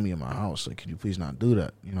to film me in my house. Like, could you please not do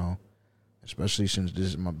that, you know? Especially since this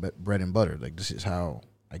is my bread and butter. Like, this is how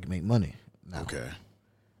I can make money now. Okay.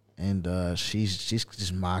 And she's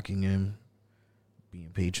just mocking him,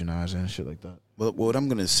 being patronizing and shit like that. Well, what I'm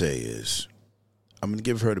going to say is I'm going to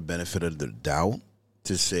give her the benefit of the doubt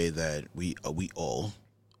to say that we all,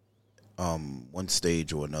 one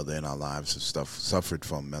stage or another in our lives have suffered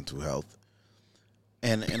from mental health.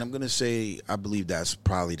 And I'm going to say I believe that's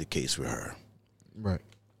probably the case with her. Right.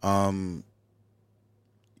 Johnny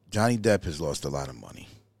Depp has lost a lot of money,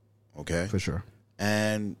 okay? For sure.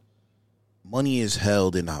 And money is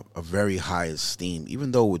held in a very high esteem,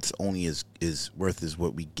 even though it's only as worth as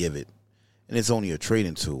what we give it. And it's only a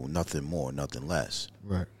trading tool, nothing more, nothing less.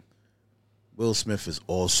 Right. Will Smith has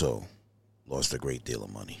also lost a great deal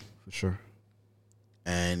of money. For sure.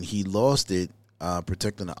 And he lost it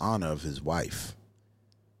protecting the honor of his wife,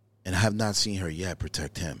 and I have not seen her yet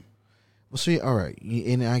protect him. Well, see, all right,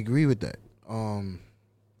 and I agree with that.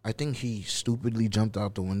 I think he stupidly jumped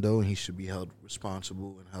out the window, and he should be held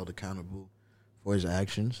responsible and held accountable for his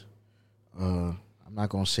actions. I'm not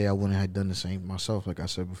gonna say I wouldn't have done the same myself, like I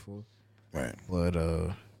said before. Right. But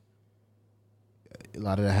a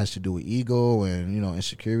lot of that has to do with ego and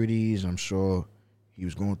insecurities. I'm sure he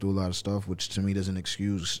was going through a lot of stuff, which to me doesn't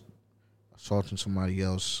excuse assaulting somebody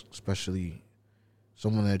else, especially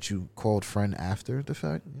someone that you called friend after the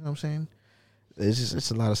fact. You know what I'm saying? It's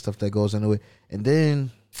a lot of stuff that goes into it, and then,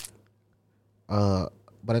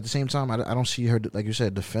 but at the same time, I don't see her, like you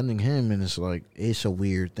said, defending him, and it's like it's a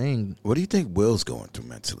weird thing. What do you think Will's going through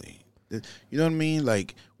mentally? You know what I mean?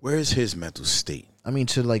 Like, where is his mental state? I mean,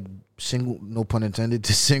 to like no pun intended,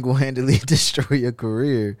 to single-handedly destroy your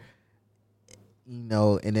career, and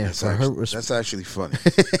then That's actually funny.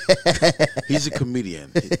 He's a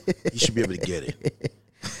comedian. He should be able to get it.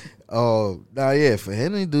 Oh, yeah, for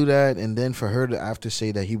him to do that, and then for her to after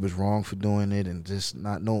say that he was wrong for doing it, and just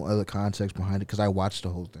not no other context behind it, because I watched the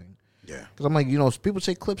whole thing. Yeah. Because I'm like, people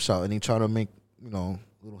take clips out, and they try to make, little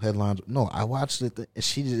headlines. No, I watched it, and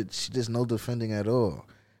she just no defending at all.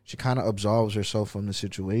 She kind of absolves herself from the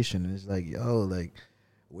situation, and it's like, yo, like,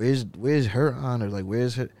 where's her honor? Like,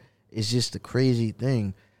 where's her? It's just a crazy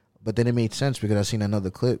thing. But then it made sense because I seen another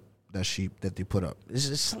clip that they put up.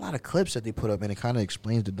 It's a lot of clips that they put up, and it kind of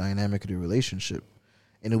explains the dynamic of the relationship.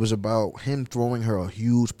 And it was about him throwing her a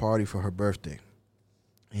huge party for her birthday,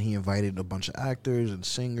 and he invited a bunch of actors and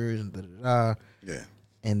singers and da-da-da. Yeah.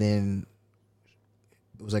 And then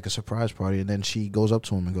it was like a surprise party, and then she goes up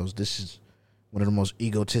to him and goes, "This is one of the most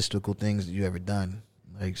egotistical things that you ever done."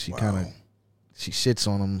 Like, she she sits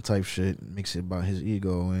on him type shit, makes it about his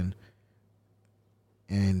ego, and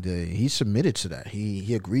he submitted to that.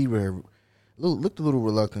 He agreed with her. Looked a little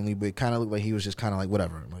reluctantly, but it kind of looked like he was just kind of like,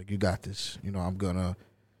 whatever, like, you got this. I'm gonna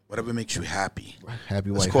whatever makes you happy.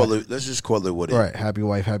 Happy Let's wife. Let's just call it what it is. Right, happy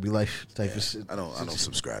wife, happy life type of shit. I don't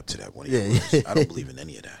subscribe to that one. Yeah. I don't believe in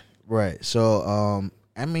any of that. Right. So,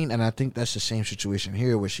 I mean, and I think that's the same situation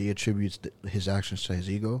here where she attributes his actions to his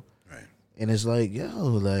ego. Right. And it's like, yo,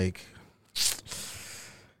 like,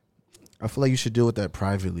 I feel like you should deal with that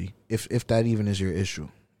privately, if that even is your issue.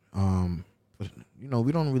 But,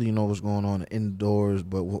 we don't really know what's going on indoors,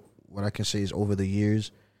 but what I can say is over the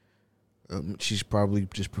years, she's probably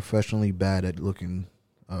just professionally bad at looking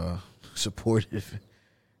supportive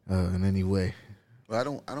in any way. Well,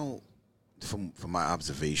 I don't. From my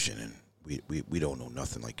observation, and we don't know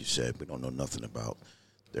nothing, like you said. We don't know nothing about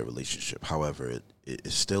their relationship. However,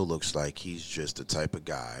 it still looks like he's just the type of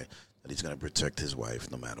guy that he's going to protect his wife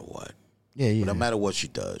no matter what. Yeah. But no matter what she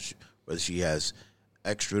does, whether she has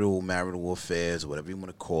extramarital affairs, or whatever you want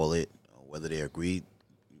to call it, whether they agree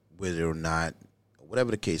with it or not, whatever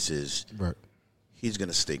the case is, right, he's going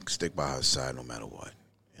to stick by her side no matter what.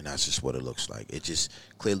 And that's just what it looks like. It just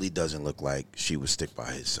clearly doesn't look like she would stick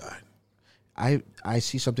by his side. I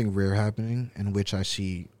see something rare happening in which I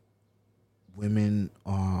see women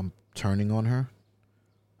turning on her,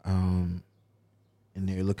 and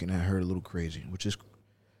they're looking at her a little crazy, which is,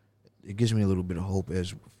 it gives me a little bit of hope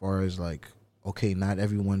as far as like, okay, not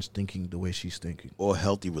everyone's thinking the way she's thinking. Or a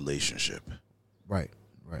healthy relationship. Right.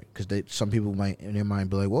 Because some people might in their mind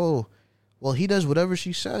be like, whoa, well, he does whatever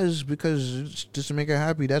she says because it's just to make her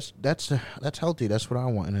happy. That's healthy. That's what I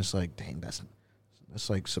want. And it's like, dang, that's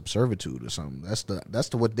like subservitude or something. That's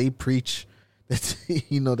the what they preach. That's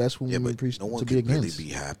that's what women preach no one to be can against. really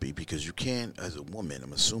be happy because you can't, as a woman,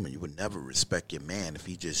 I'm assuming you would never respect your man if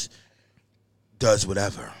he just does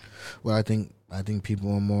whatever. Well, I think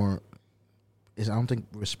people are more. I don't think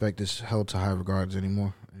respect is held to high regards any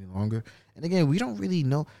longer. And again, we don't really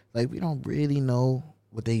know. Like, we don't really know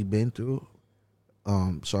what they've been through.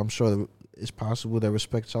 So I'm sure that it's possible that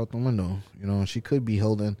respect's out the window. And she could be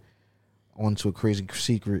holding onto a crazy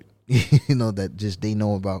secret, that just they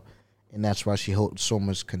know about, and that's why she holds so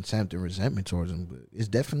much contempt and resentment towards him. But it's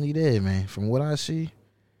definitely there, man. From what I see,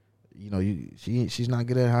 she's not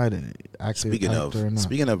good at hiding it.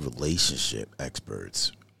 Speaking of relationship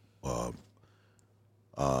experts,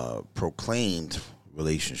 proclaimed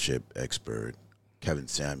relationship expert Kevin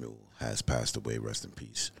Samuel has passed away. Rest in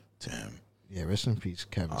peace to him. Yeah, rest in peace,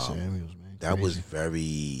 Kevin Samuels, man. That was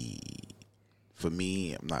very, for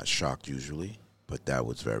me, I'm not shocked usually, but that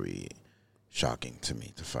was very shocking to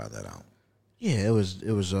me to find that out. Yeah, it was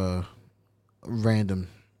random.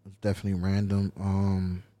 It was definitely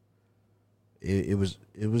random. It was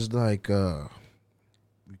like you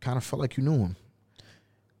kind of felt like you knew him.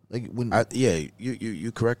 Like when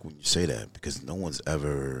you're correct when you say that, because no one's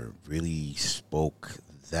ever really spoke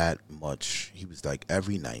that much. He was like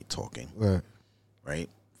every night talking, right,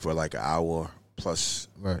 for like an hour plus,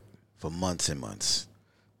 for months and months,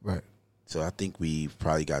 right. So I think we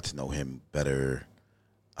probably got to know him better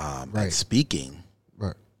at speaking,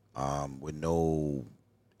 with no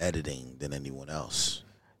editing than anyone else.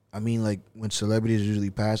 I mean, like when celebrities usually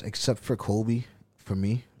pass, except for Kobe, for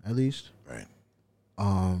me at least, right.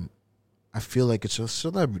 I feel like it's a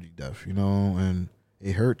celebrity death, you know, and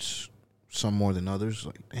it hurts some more than others.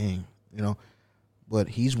 Like, dang, you know. But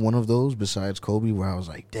he's one of those, besides Kobe, where I was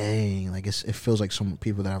like, dang, like it feels like some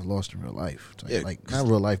people that I've lost in real life. Like not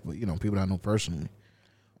real life, but you know, people that I know personally.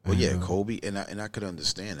 Well, yeah, Kobe, and I could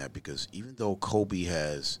understand that, because even though Kobe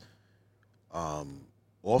has,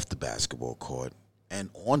 off the basketball court and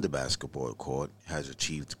on the basketball court, has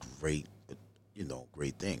achieved great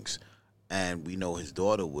things, and we know his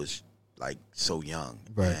daughter was like so young,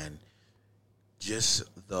 and just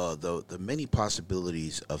the many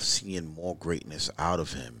possibilities of seeing more greatness out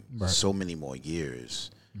of him, so many more years,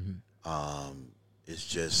 it's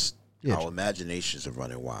just our imaginations are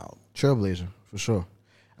running wild. Trailblazer, for sure.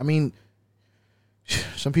 I mean,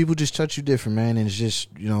 some people just touch you different, man, and it's just,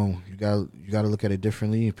 you know, you gotta look at it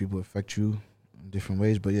differently. People affect you in different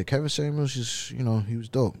ways. But yeah, Kevin Samuels just, you know, he was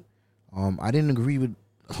dope. I didn't agree with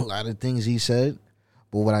a lot of things he said,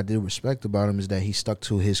 but what I did respect about him is that he stuck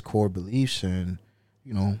to his core beliefs, and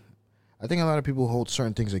you know, I think a lot of people hold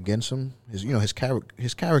certain things against him. His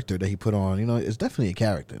character that he put on, you know, it's definitely a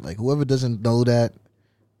character. Like whoever doesn't know that,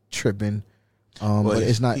 tripping. But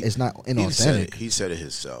it's not inauthentic. He said it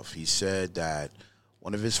himself. He said that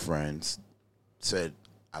one of his friends said,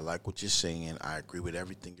 "I like what you're saying. I agree with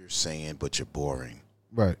everything you're saying, but you're boring."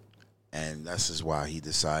 Right. And that's just why he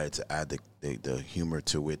decided to add the humor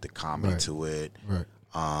to it, the comedy to it. Right.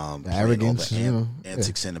 The arrogance, the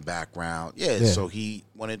antics in the background. Yeah, so he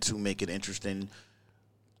wanted to make it interesting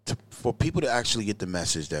for people to actually get the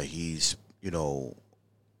message that he's, you know,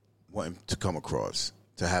 wanting to come across,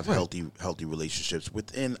 to have healthy relationships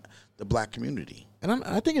within the black community. And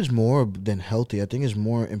I think it's more than healthy. I think it's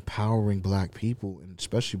more empowering black people, and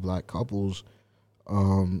especially black couples.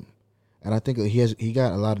 And I think he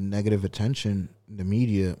got a lot of negative attention in the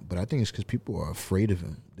media, but I think it's because people are afraid of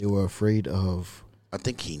him. They were afraid of. I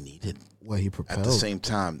think he needed what he propelled. At the same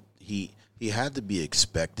time, he had to be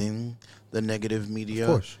expecting the negative media, of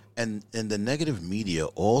course, and the negative media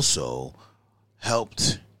also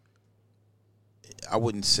helped. I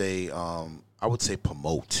wouldn't say. I would say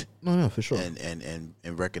promote. No, for sure. And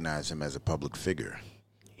recognize him as a public figure.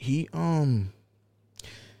 He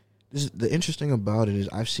This is, the interesting about it is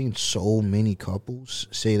I've seen so many couples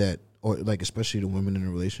say that, or like especially the women in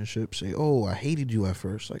a relationship say, "Oh, I hated you at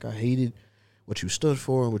first. Like I hated what you stood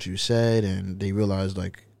for and what you said," and they realized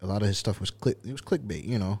like a lot of his stuff was clickbait,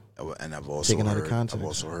 you know. And I've also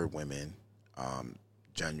heard women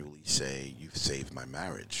genuinely say, "You've saved my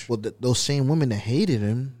marriage." Well, those same women that hated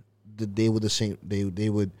him, they were the same. They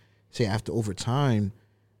would say after over time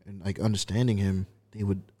and like understanding him, they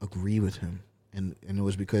would agree with him. And it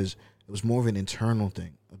was because it was more of an internal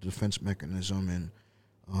thing, a defense mechanism, and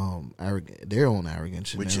their own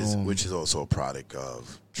arrogance, which is also a product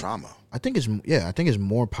of trauma. I think it's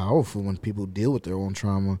more powerful when people deal with their own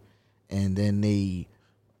trauma, and then they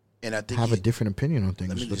have a different opinion on things.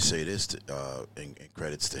 Let me just say this, in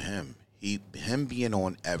credits to him. Him being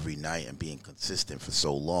on every night and being consistent for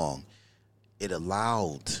so long, it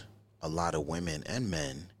allowed a lot of women and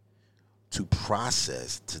men to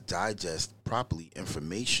process, to digest properly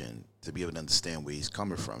information, to be able to understand where he's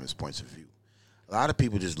coming from, his points of view. A lot of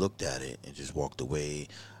people just looked at it and just walked away.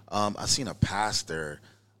 I seen a pastor,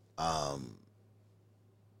 I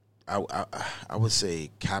would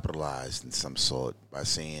say capitalized in some sort by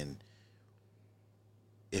saying,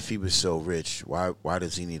 if he was so rich, why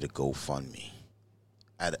does he need a GoFundMe?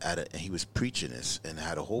 And he was preaching this and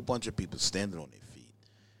had a whole bunch of people standing on their feet.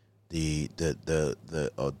 The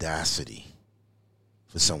audacity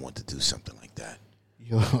for someone to do something like that.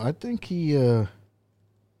 Yo, I think he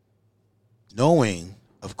knowing,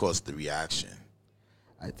 of course, the reaction.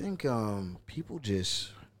 I think people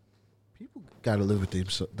gotta live with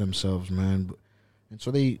themselves, man, and so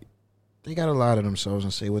they gotta lie to themselves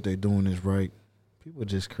and say what they're doing is right. People are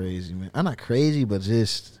just crazy, man. I'm not crazy, but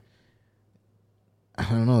just I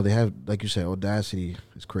don't know. They have, like you said, audacity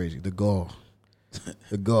is crazy. The gall.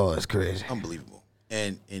 The gall is crazy. Unbelievable.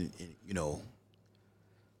 And you know,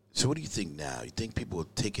 so what do you think now? You think people will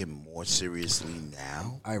take him more seriously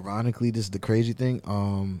now? Ironically, this is the crazy thing.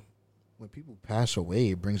 when people pass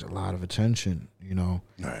away, it brings a lot of attention. You know,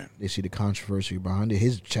 Right. they see the controversy behind it.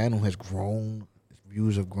 His channel has grown, his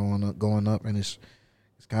views have going up, and it's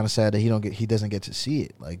kind of sad that he doesn't get to see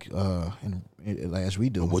it like as we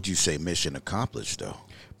do. But would you say mission accomplished though?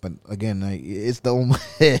 But again, like, it's the only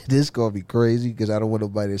this gonna be crazy because I don't want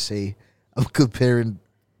nobody to say I'm comparing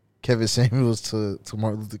Kevin Samuels to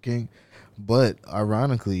Martin Luther King. But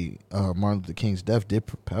ironically, Martin Luther King's death did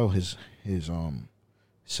propel his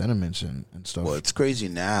sentiments and stuff. Well, it's crazy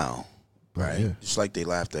now, But, right? yeah. Just like they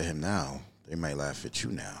laughed at him now, they might laugh at you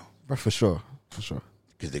now. Right, for sure.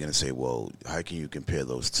 Because they're going to say, well, how can you compare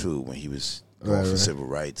those two when he was going Right, for right. civil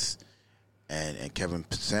rights? And Kevin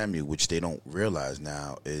Samuel, which they don't realize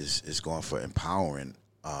now, is going for empowering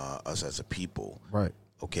us as a people. Right.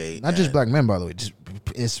 Okay? Not just And black men, by the way. Just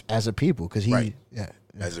it's as a people because he, Right. yeah,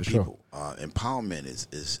 as a for sure. people. Empowerment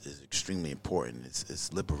is extremely important.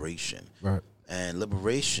 It's liberation. Right. And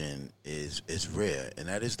liberation is rare, and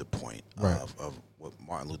that is the point Right. of what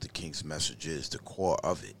Martin Luther King's message is, the core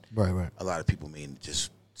of it. Right. A lot of people may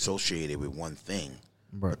just associate it with one thing,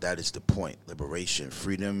 Right. but that is the point: liberation,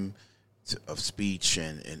 freedom of speech,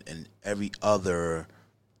 and every other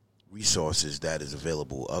resources that is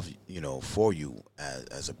available for you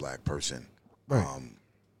as a black person. Right.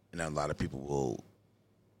 And a lot of people will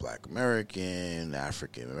Black American,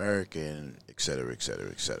 African American, et cetera, et cetera,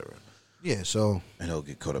 et cetera. Yeah. So And he'll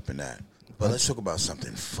get caught up in that. But let's talk about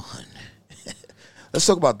something fun. Let's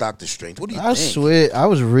talk about Doctor Strange. What do you I think? swear, I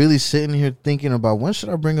was really sitting here thinking about when should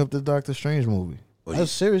I bring up the Doctor Strange movie. What do How you-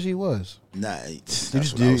 serious he was. Nah, you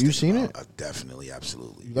seen it? Definitely,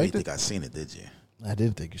 absolutely. You liked didn't think it? I seen it, did you? I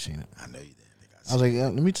didn't think you seen it. I know you didn't think I I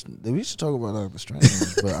seen was like, we used to talk about Doctor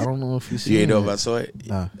Strange, but I don't know if you it. seen You ain't it. know if I saw it?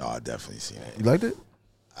 Nah. No, I definitely seen it. You liked it?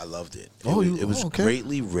 I loved it. Oh, It was okay.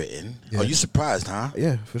 greatly written. Yeah. Are you surprised, huh?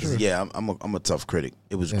 Yeah, for sure. Yeah, I'm a tough critic.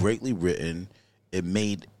 It was Yeah. greatly written. It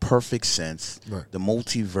made perfect sense. Right. The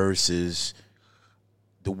multiverses,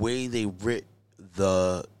 the way they writ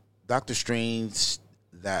the Doctor Strange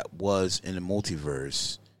that was in the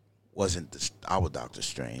multiverse wasn't our Doctor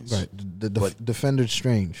Strange. Right. The But- Defender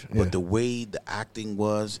Strange. Yeah. But the way the acting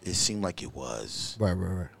was, it seemed like it was.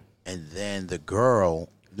 right. And then the girl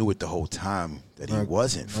knew it the whole time that he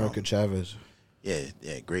wasn't from. America Chavez.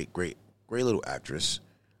 Yeah, great little actress,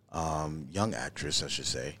 young actress, I should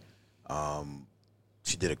say.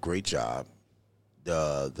 She did a great job.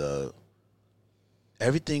 The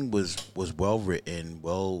everything was well written,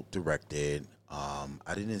 well directed.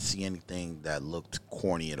 I didn't see anything that looked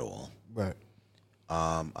corny at all. Right.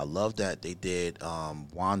 I love that they did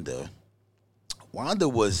Wanda. Wanda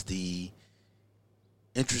was the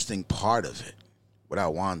interesting part of it.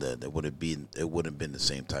 Without Wanda, it wouldn't have been the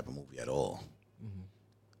same type of movie at all.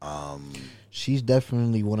 She's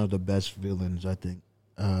definitely one of the best villains, I think,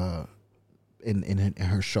 in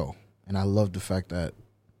her show. And I love the fact that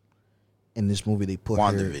in this movie they put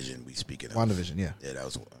WandaVision, we speaking of. WandaVision, yeah. Yeah, that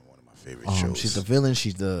was one of my favorite shows. She's the villain.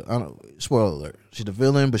 She's the spoiler alert. She's the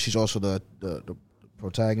villain, but she's also the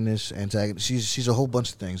protagonist, antagonist. She's a whole bunch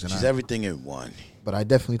of things. And She's everything in one. But I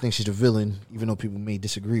definitely think she's the villain, even though people may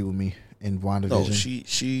disagree with me in WandaVision. No,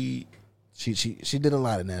 she did a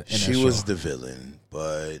lot in that. she was the villain,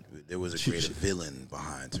 but there was a greater villain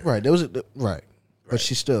behind her. Right. There was right. But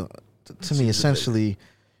she still, to me, essentially,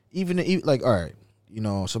 even like, all right,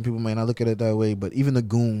 some people may not look at it that way, but even the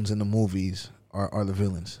goons in the movies are the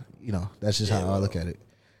villains. That's just how I look at it.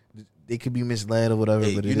 They could be misled or whatever,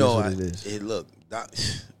 Hey, but it is what it is. Hey, look,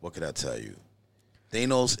 what could I tell you?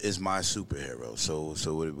 Thanos is my superhero. So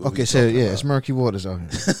what Okay, we so talking yeah, about? it's murky waters out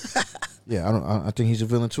here. Yeah, I think he's a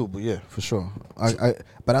villain too, but yeah, for sure.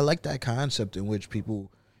 But I like that concept in which people,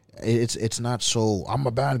 it's not so I'm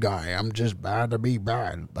a bad guy, I'm just bad to be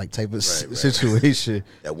bad, like type of Right. situation.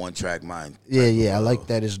 That one track mind. Yeah, I like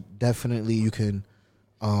that. Is definitely you can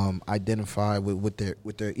identify with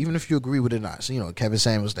their even if you agree with it or not. So Kevin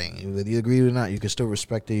Samuels thing, whether you agree with it or not, you can still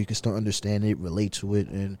respect it, you can still understand it, relate to it,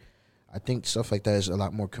 and I think stuff like that is a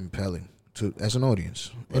lot more compelling to as an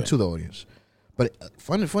audience and to the audience. But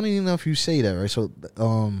funny enough, you say that, right? So,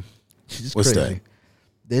 it's What's crazy. that?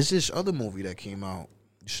 There's this other movie that came out.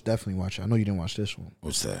 You should definitely watch it. I know you didn't watch this one.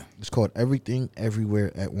 What's that? It's called Everything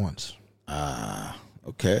Everywhere at Once.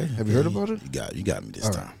 Okay. Have you heard about it? You got me this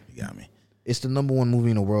All time. right. You got me. It's the #1 movie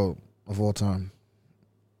in the world of all time.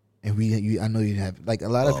 And I know you have like a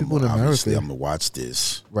lot of people in Obviously, America. I'm gonna watch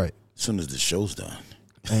this Right. as soon as the show's done.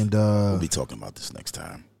 And We'll be talking about this next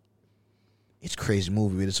time. it's a crazy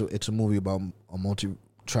movie. It's a movie about a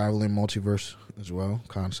traveling multiverse as well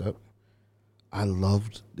concept. I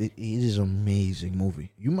loved it. It is an amazing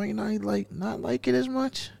movie. You might not like it as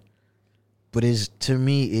much, But to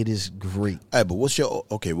me, it is great. All right, but what's your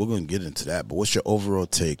okay? We're gonna get into that, but what's your overall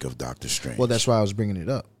take of Doctor Strange? Well, that's why I was bringing it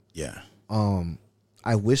up. Yeah.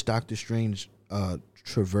 I wish Doctor Strange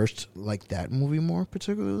traversed like that movie more,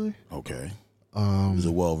 particularly. Okay. It was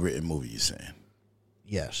a well written movie. You're saying?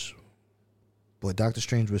 Yes, but Doctor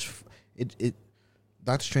Strange was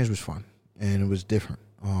Doctor Strange was fun and it was different.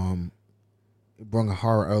 It brought a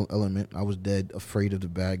horror element. I was dead afraid of the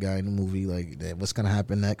bad guy in the movie. Like, what's gonna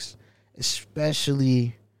happen next?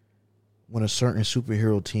 Especially when a certain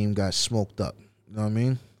superhero team got smoked up. You know what I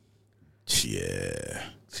mean? Yeah.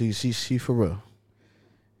 See for real.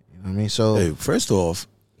 You know what I mean? So Hey, first off,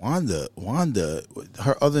 Wanda,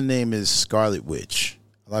 her other name is Scarlet Witch.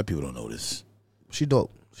 A lot of people don't know this. she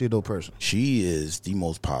dope. She a dope person. She is the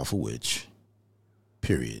most powerful witch.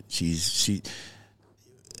 Period.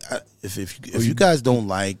 If you guys don't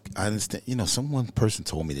like, I understand. You know, one person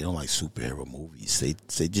told me they don't like superhero movies.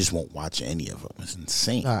 They just won't watch any of them. It's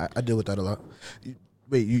insane. I deal with that a lot.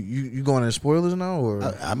 Wait, you going into spoilers now, or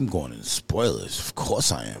I'm going into spoilers. Of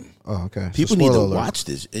course I am. oh, okay. So People need to spoiler alert. watch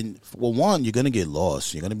this. And well, one, you're gonna get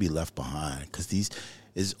lost. You're gonna be left behind because these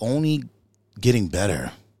is only getting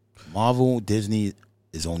better. Marvel, Disney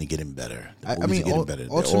is only getting better. The I movies mean, are getting better.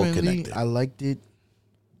 They're all ultimately, connected. I liked it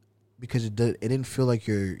because it didn't feel like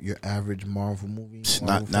your average Marvel movie. It's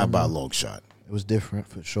Marvel not by a film. long shot. It was different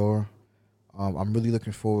for sure. I'm really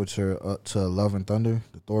looking forward to Love and Thunder,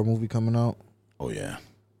 the Thor movie coming out. Oh yeah.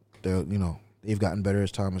 They've gotten better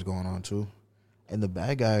as time is going on too. And the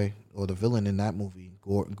bad guy or the villain in that movie,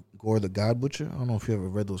 Gore the God Butcher. I don't know if you ever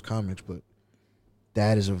read those comics, but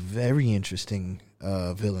that is a very interesting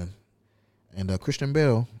villain. And Christian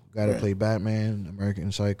Bale, guy that played Batman,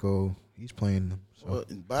 American Psycho, he's playing them. So. Well,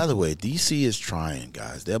 by the way, DC is trying,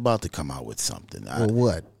 guys. They're about to come out with something. Well,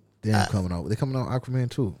 what? They're coming out. They're coming out with Aquaman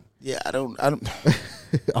too. Yeah, I don't. I don't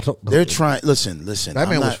know. They're trying. Listen.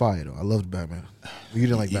 Batman was fire though. I loved Batman. You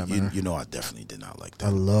didn't like Batman. You know, I definitely did not like that.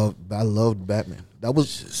 I loved Batman. That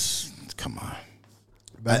was Just come on.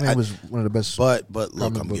 Batman was one of the best. But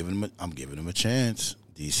look, comic I'm giving them a chance.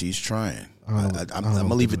 DC's trying. I I'm don't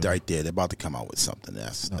gonna leave it think right there. They're about to come out with something.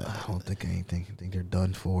 I don't think anything. I think they're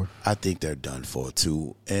done for. I think they're done for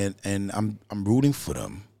too, and I'm rooting for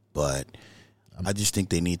them, but I just think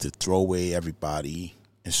they need to throw away everybody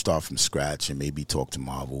and start from scratch, and maybe talk to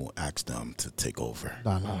Marvel, ask them to take over.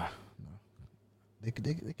 No. They could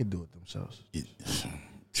do it themselves.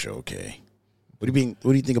 Sure, okay. What do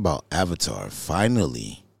you think about Avatar?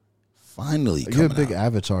 Finally You're a coming big out.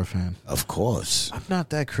 Avatar fan. Of course. I'm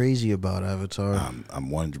not that crazy about Avatar. I'm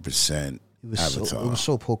 100% Avatar. It was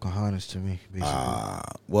so Pocahontas to me, basically.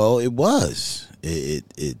 Well, it was. It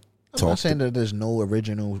I'm not saying that there's no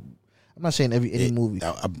original. I'm not saying any movie.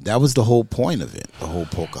 That was the whole point of it. The whole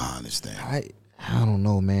Pocahontas thing. I don't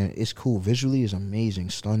know, man. It's cool. Visually, it's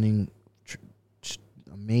amazing, stunning,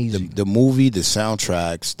 amazing. The movie, the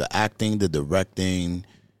soundtracks, the acting, the directing,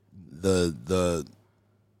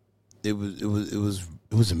 it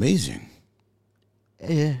was amazing.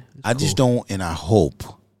 Yeah, I just don't, and I hope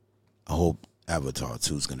Avatar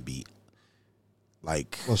 2 is gonna be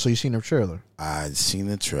like. Well, so you seen the trailer? I've seen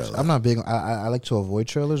the trailer. I'm not big. I like to avoid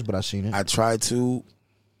trailers, but I've seen it. I try to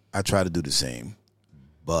do the same,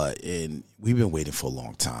 but we've been waiting for a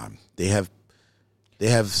long time. They have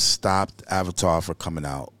stopped Avatar for coming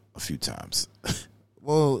out a few times.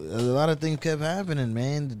 Well, a lot of things kept happening,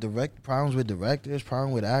 man. The problems with directors,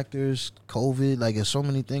 problem with actors, COVID. Like, there's so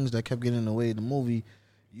many things that kept getting in the way of the movie.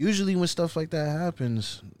 Usually, when stuff like that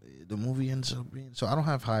happens, the movie ends up being. So I don't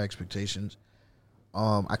have high expectations.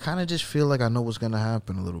 I kind of just feel like I know what's gonna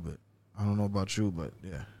happen a little bit. I don't know about you, but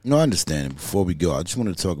yeah. No, I understand. Before we go, I just want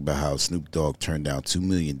to talk about how Snoop Dogg turned down $2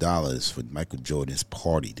 million for Michael Jordan's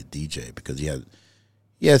party to DJ because he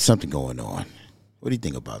had something going on. What do you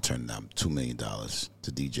think about turning down $2 million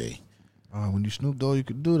to DJ? When you Snoop Dogg, you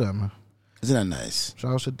could do that, man. Isn't that nice?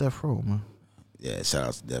 Shout out to Death Row, man. Yeah,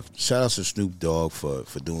 shout out to Snoop Dogg for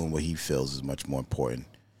doing what he feels is much more important.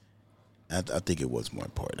 I think it was more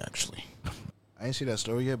important, actually. I didn't see that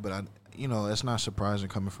story yet, but it's not surprising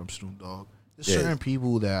coming from Snoop Dogg. There's Yeah. certain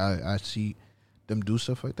people that I see them do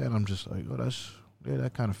stuff like that, and I'm just like, oh,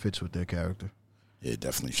 that kind of fits with their character. Yeah,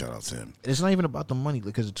 definitely shout out to him. It's not even about the money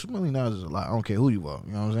because $2 million is a lot. I don't care who you are,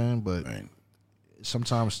 you know what I'm saying? But Right.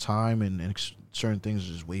 sometimes time and certain things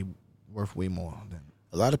is worth way more than.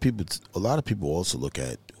 A lot of people also look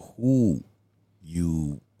at who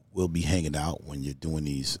you will be hanging out when you're doing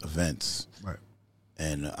these events. Right.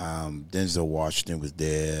 And Denzel Washington was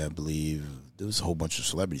there, I believe. There was a whole bunch of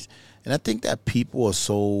celebrities. And I think that people are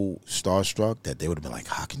so starstruck that they would have been like,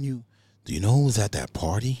 how can you Do you know who was at that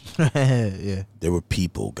party? Yeah. There were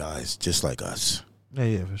people, guys, just like us.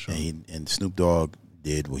 Yeah, for sure. And Snoop Dogg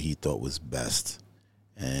did what he thought was best.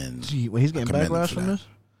 And When he's getting backlash from this?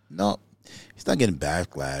 No, he's not getting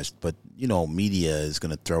backlash, but, media is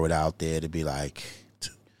going to throw it out there to be like,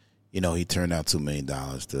 he turned out $2 million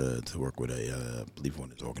to work with I believe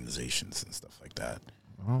one of his organizations and stuff like that.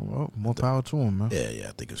 Oh, well, more power to him, man. Yeah,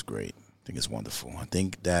 I think it's great. I think it's wonderful. I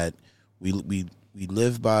think that we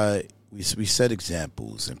live by, we set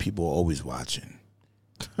examples, and people are always watching.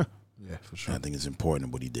 Yeah, for sure. And I think it's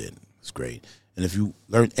important what he did. It's great. And if you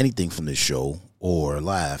learned anything from this show or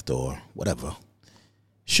laughed or whatever,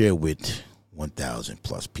 share with 1,000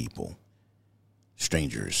 plus people,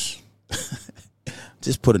 strangers.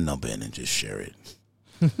 Just put a number in and just share it.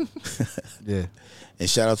 Yeah. And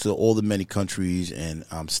shout out to all the many countries, and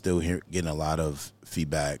I'm still getting a lot of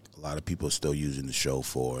feedback. A lot of people are still using the show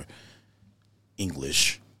for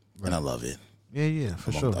English, and I love it. Yeah, for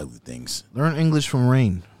among sure. other things. Learn English from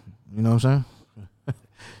Rain. You know what I'm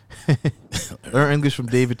saying? Learn English from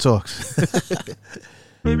David Talks.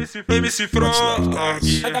 MC Frog.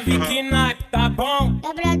 Cada Viquina, tá bom?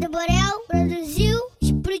 Gabriel do Borel produziu,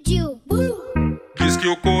 explodiu. Diz que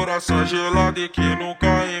o coração é gelado e que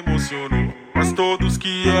nunca emocionou. Mas todos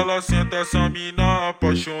que ela senta, essa mina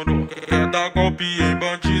apaixonou. Quer dar golpe em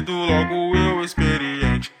bandido, logo eu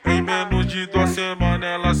experiente. Em menos de 2 semanas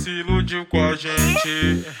ela se iludiu com a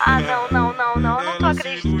gente. Não tô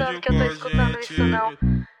acreditando que eu tô escutando isso, não.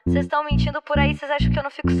 Vocês estão mentindo por aí, vocês acham que eu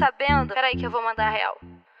não fico sabendo? Peraí que eu vou mandar a real.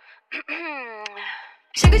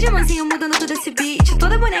 Chega de mansinho mudando todo esse beat,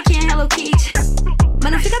 toda bonequinha Hello Kitty.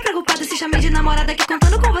 Mas não fica preocupado se chamei de namorada, que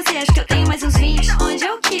contando com você acho que eu tenho mais uns 20. Onde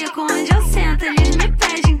eu quico, onde eu sento, eles me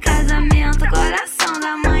pedem casamento. Coração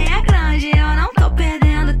da mãe é grande, eu não tô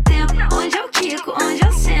perdendo tempo. Onde eu quico, onde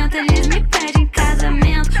eu sento, eles me pedem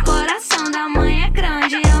casamento. Coração da mãe é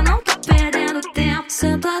grande, eu não tô perdendo tempo.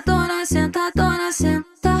 Sentadona, sentadona,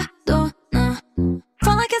 sentadona.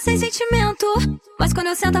 Fala que é sem sentimento, mas quando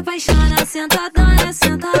eu sento apaixona. Sentadona,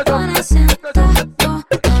 sentadona, sentadona.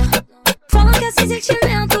 Fala que é sem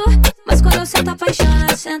sentimento, mas quando eu sento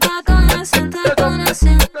apaixona. Sentadona, sentadona,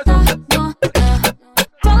 sentadona.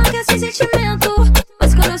 Fala que é sem sentimento,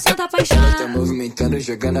 mas quando eu sento apaixona. Ela tá movimentando,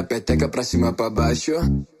 jogando a peteca pra cima pra baixo.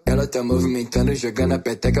 Ela tá movimentando, jogando a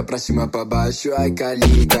peteca pra cima pra baixo. Ai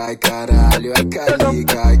caliga, ai caralho, ai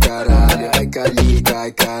caliga, ai caralho. Ai caliga,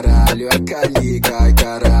 ai caralho, ai caliga, ai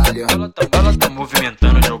caralho. Ela tá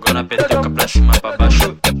movimentando, jogando a peteca pra cima pra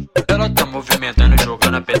baixo. Ela tá movimentando,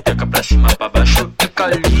 jogando a peteca pra cima pra baixo. Ai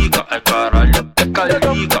caliga, ai caralho, ai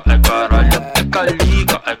caliga, ai caralho. Ai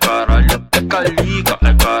caliga, ai caralho, ai caliga,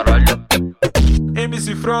 ai caralho.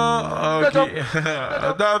 MC Frog,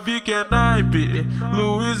 Davi que é naipe,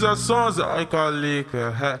 Luísa Sonza, ai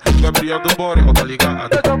calica, Gabriel do Borel, tá ligado?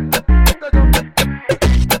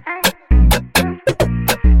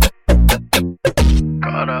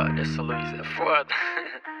 Caralho, essa Luísa é foda.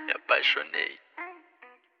 Me apaixonei.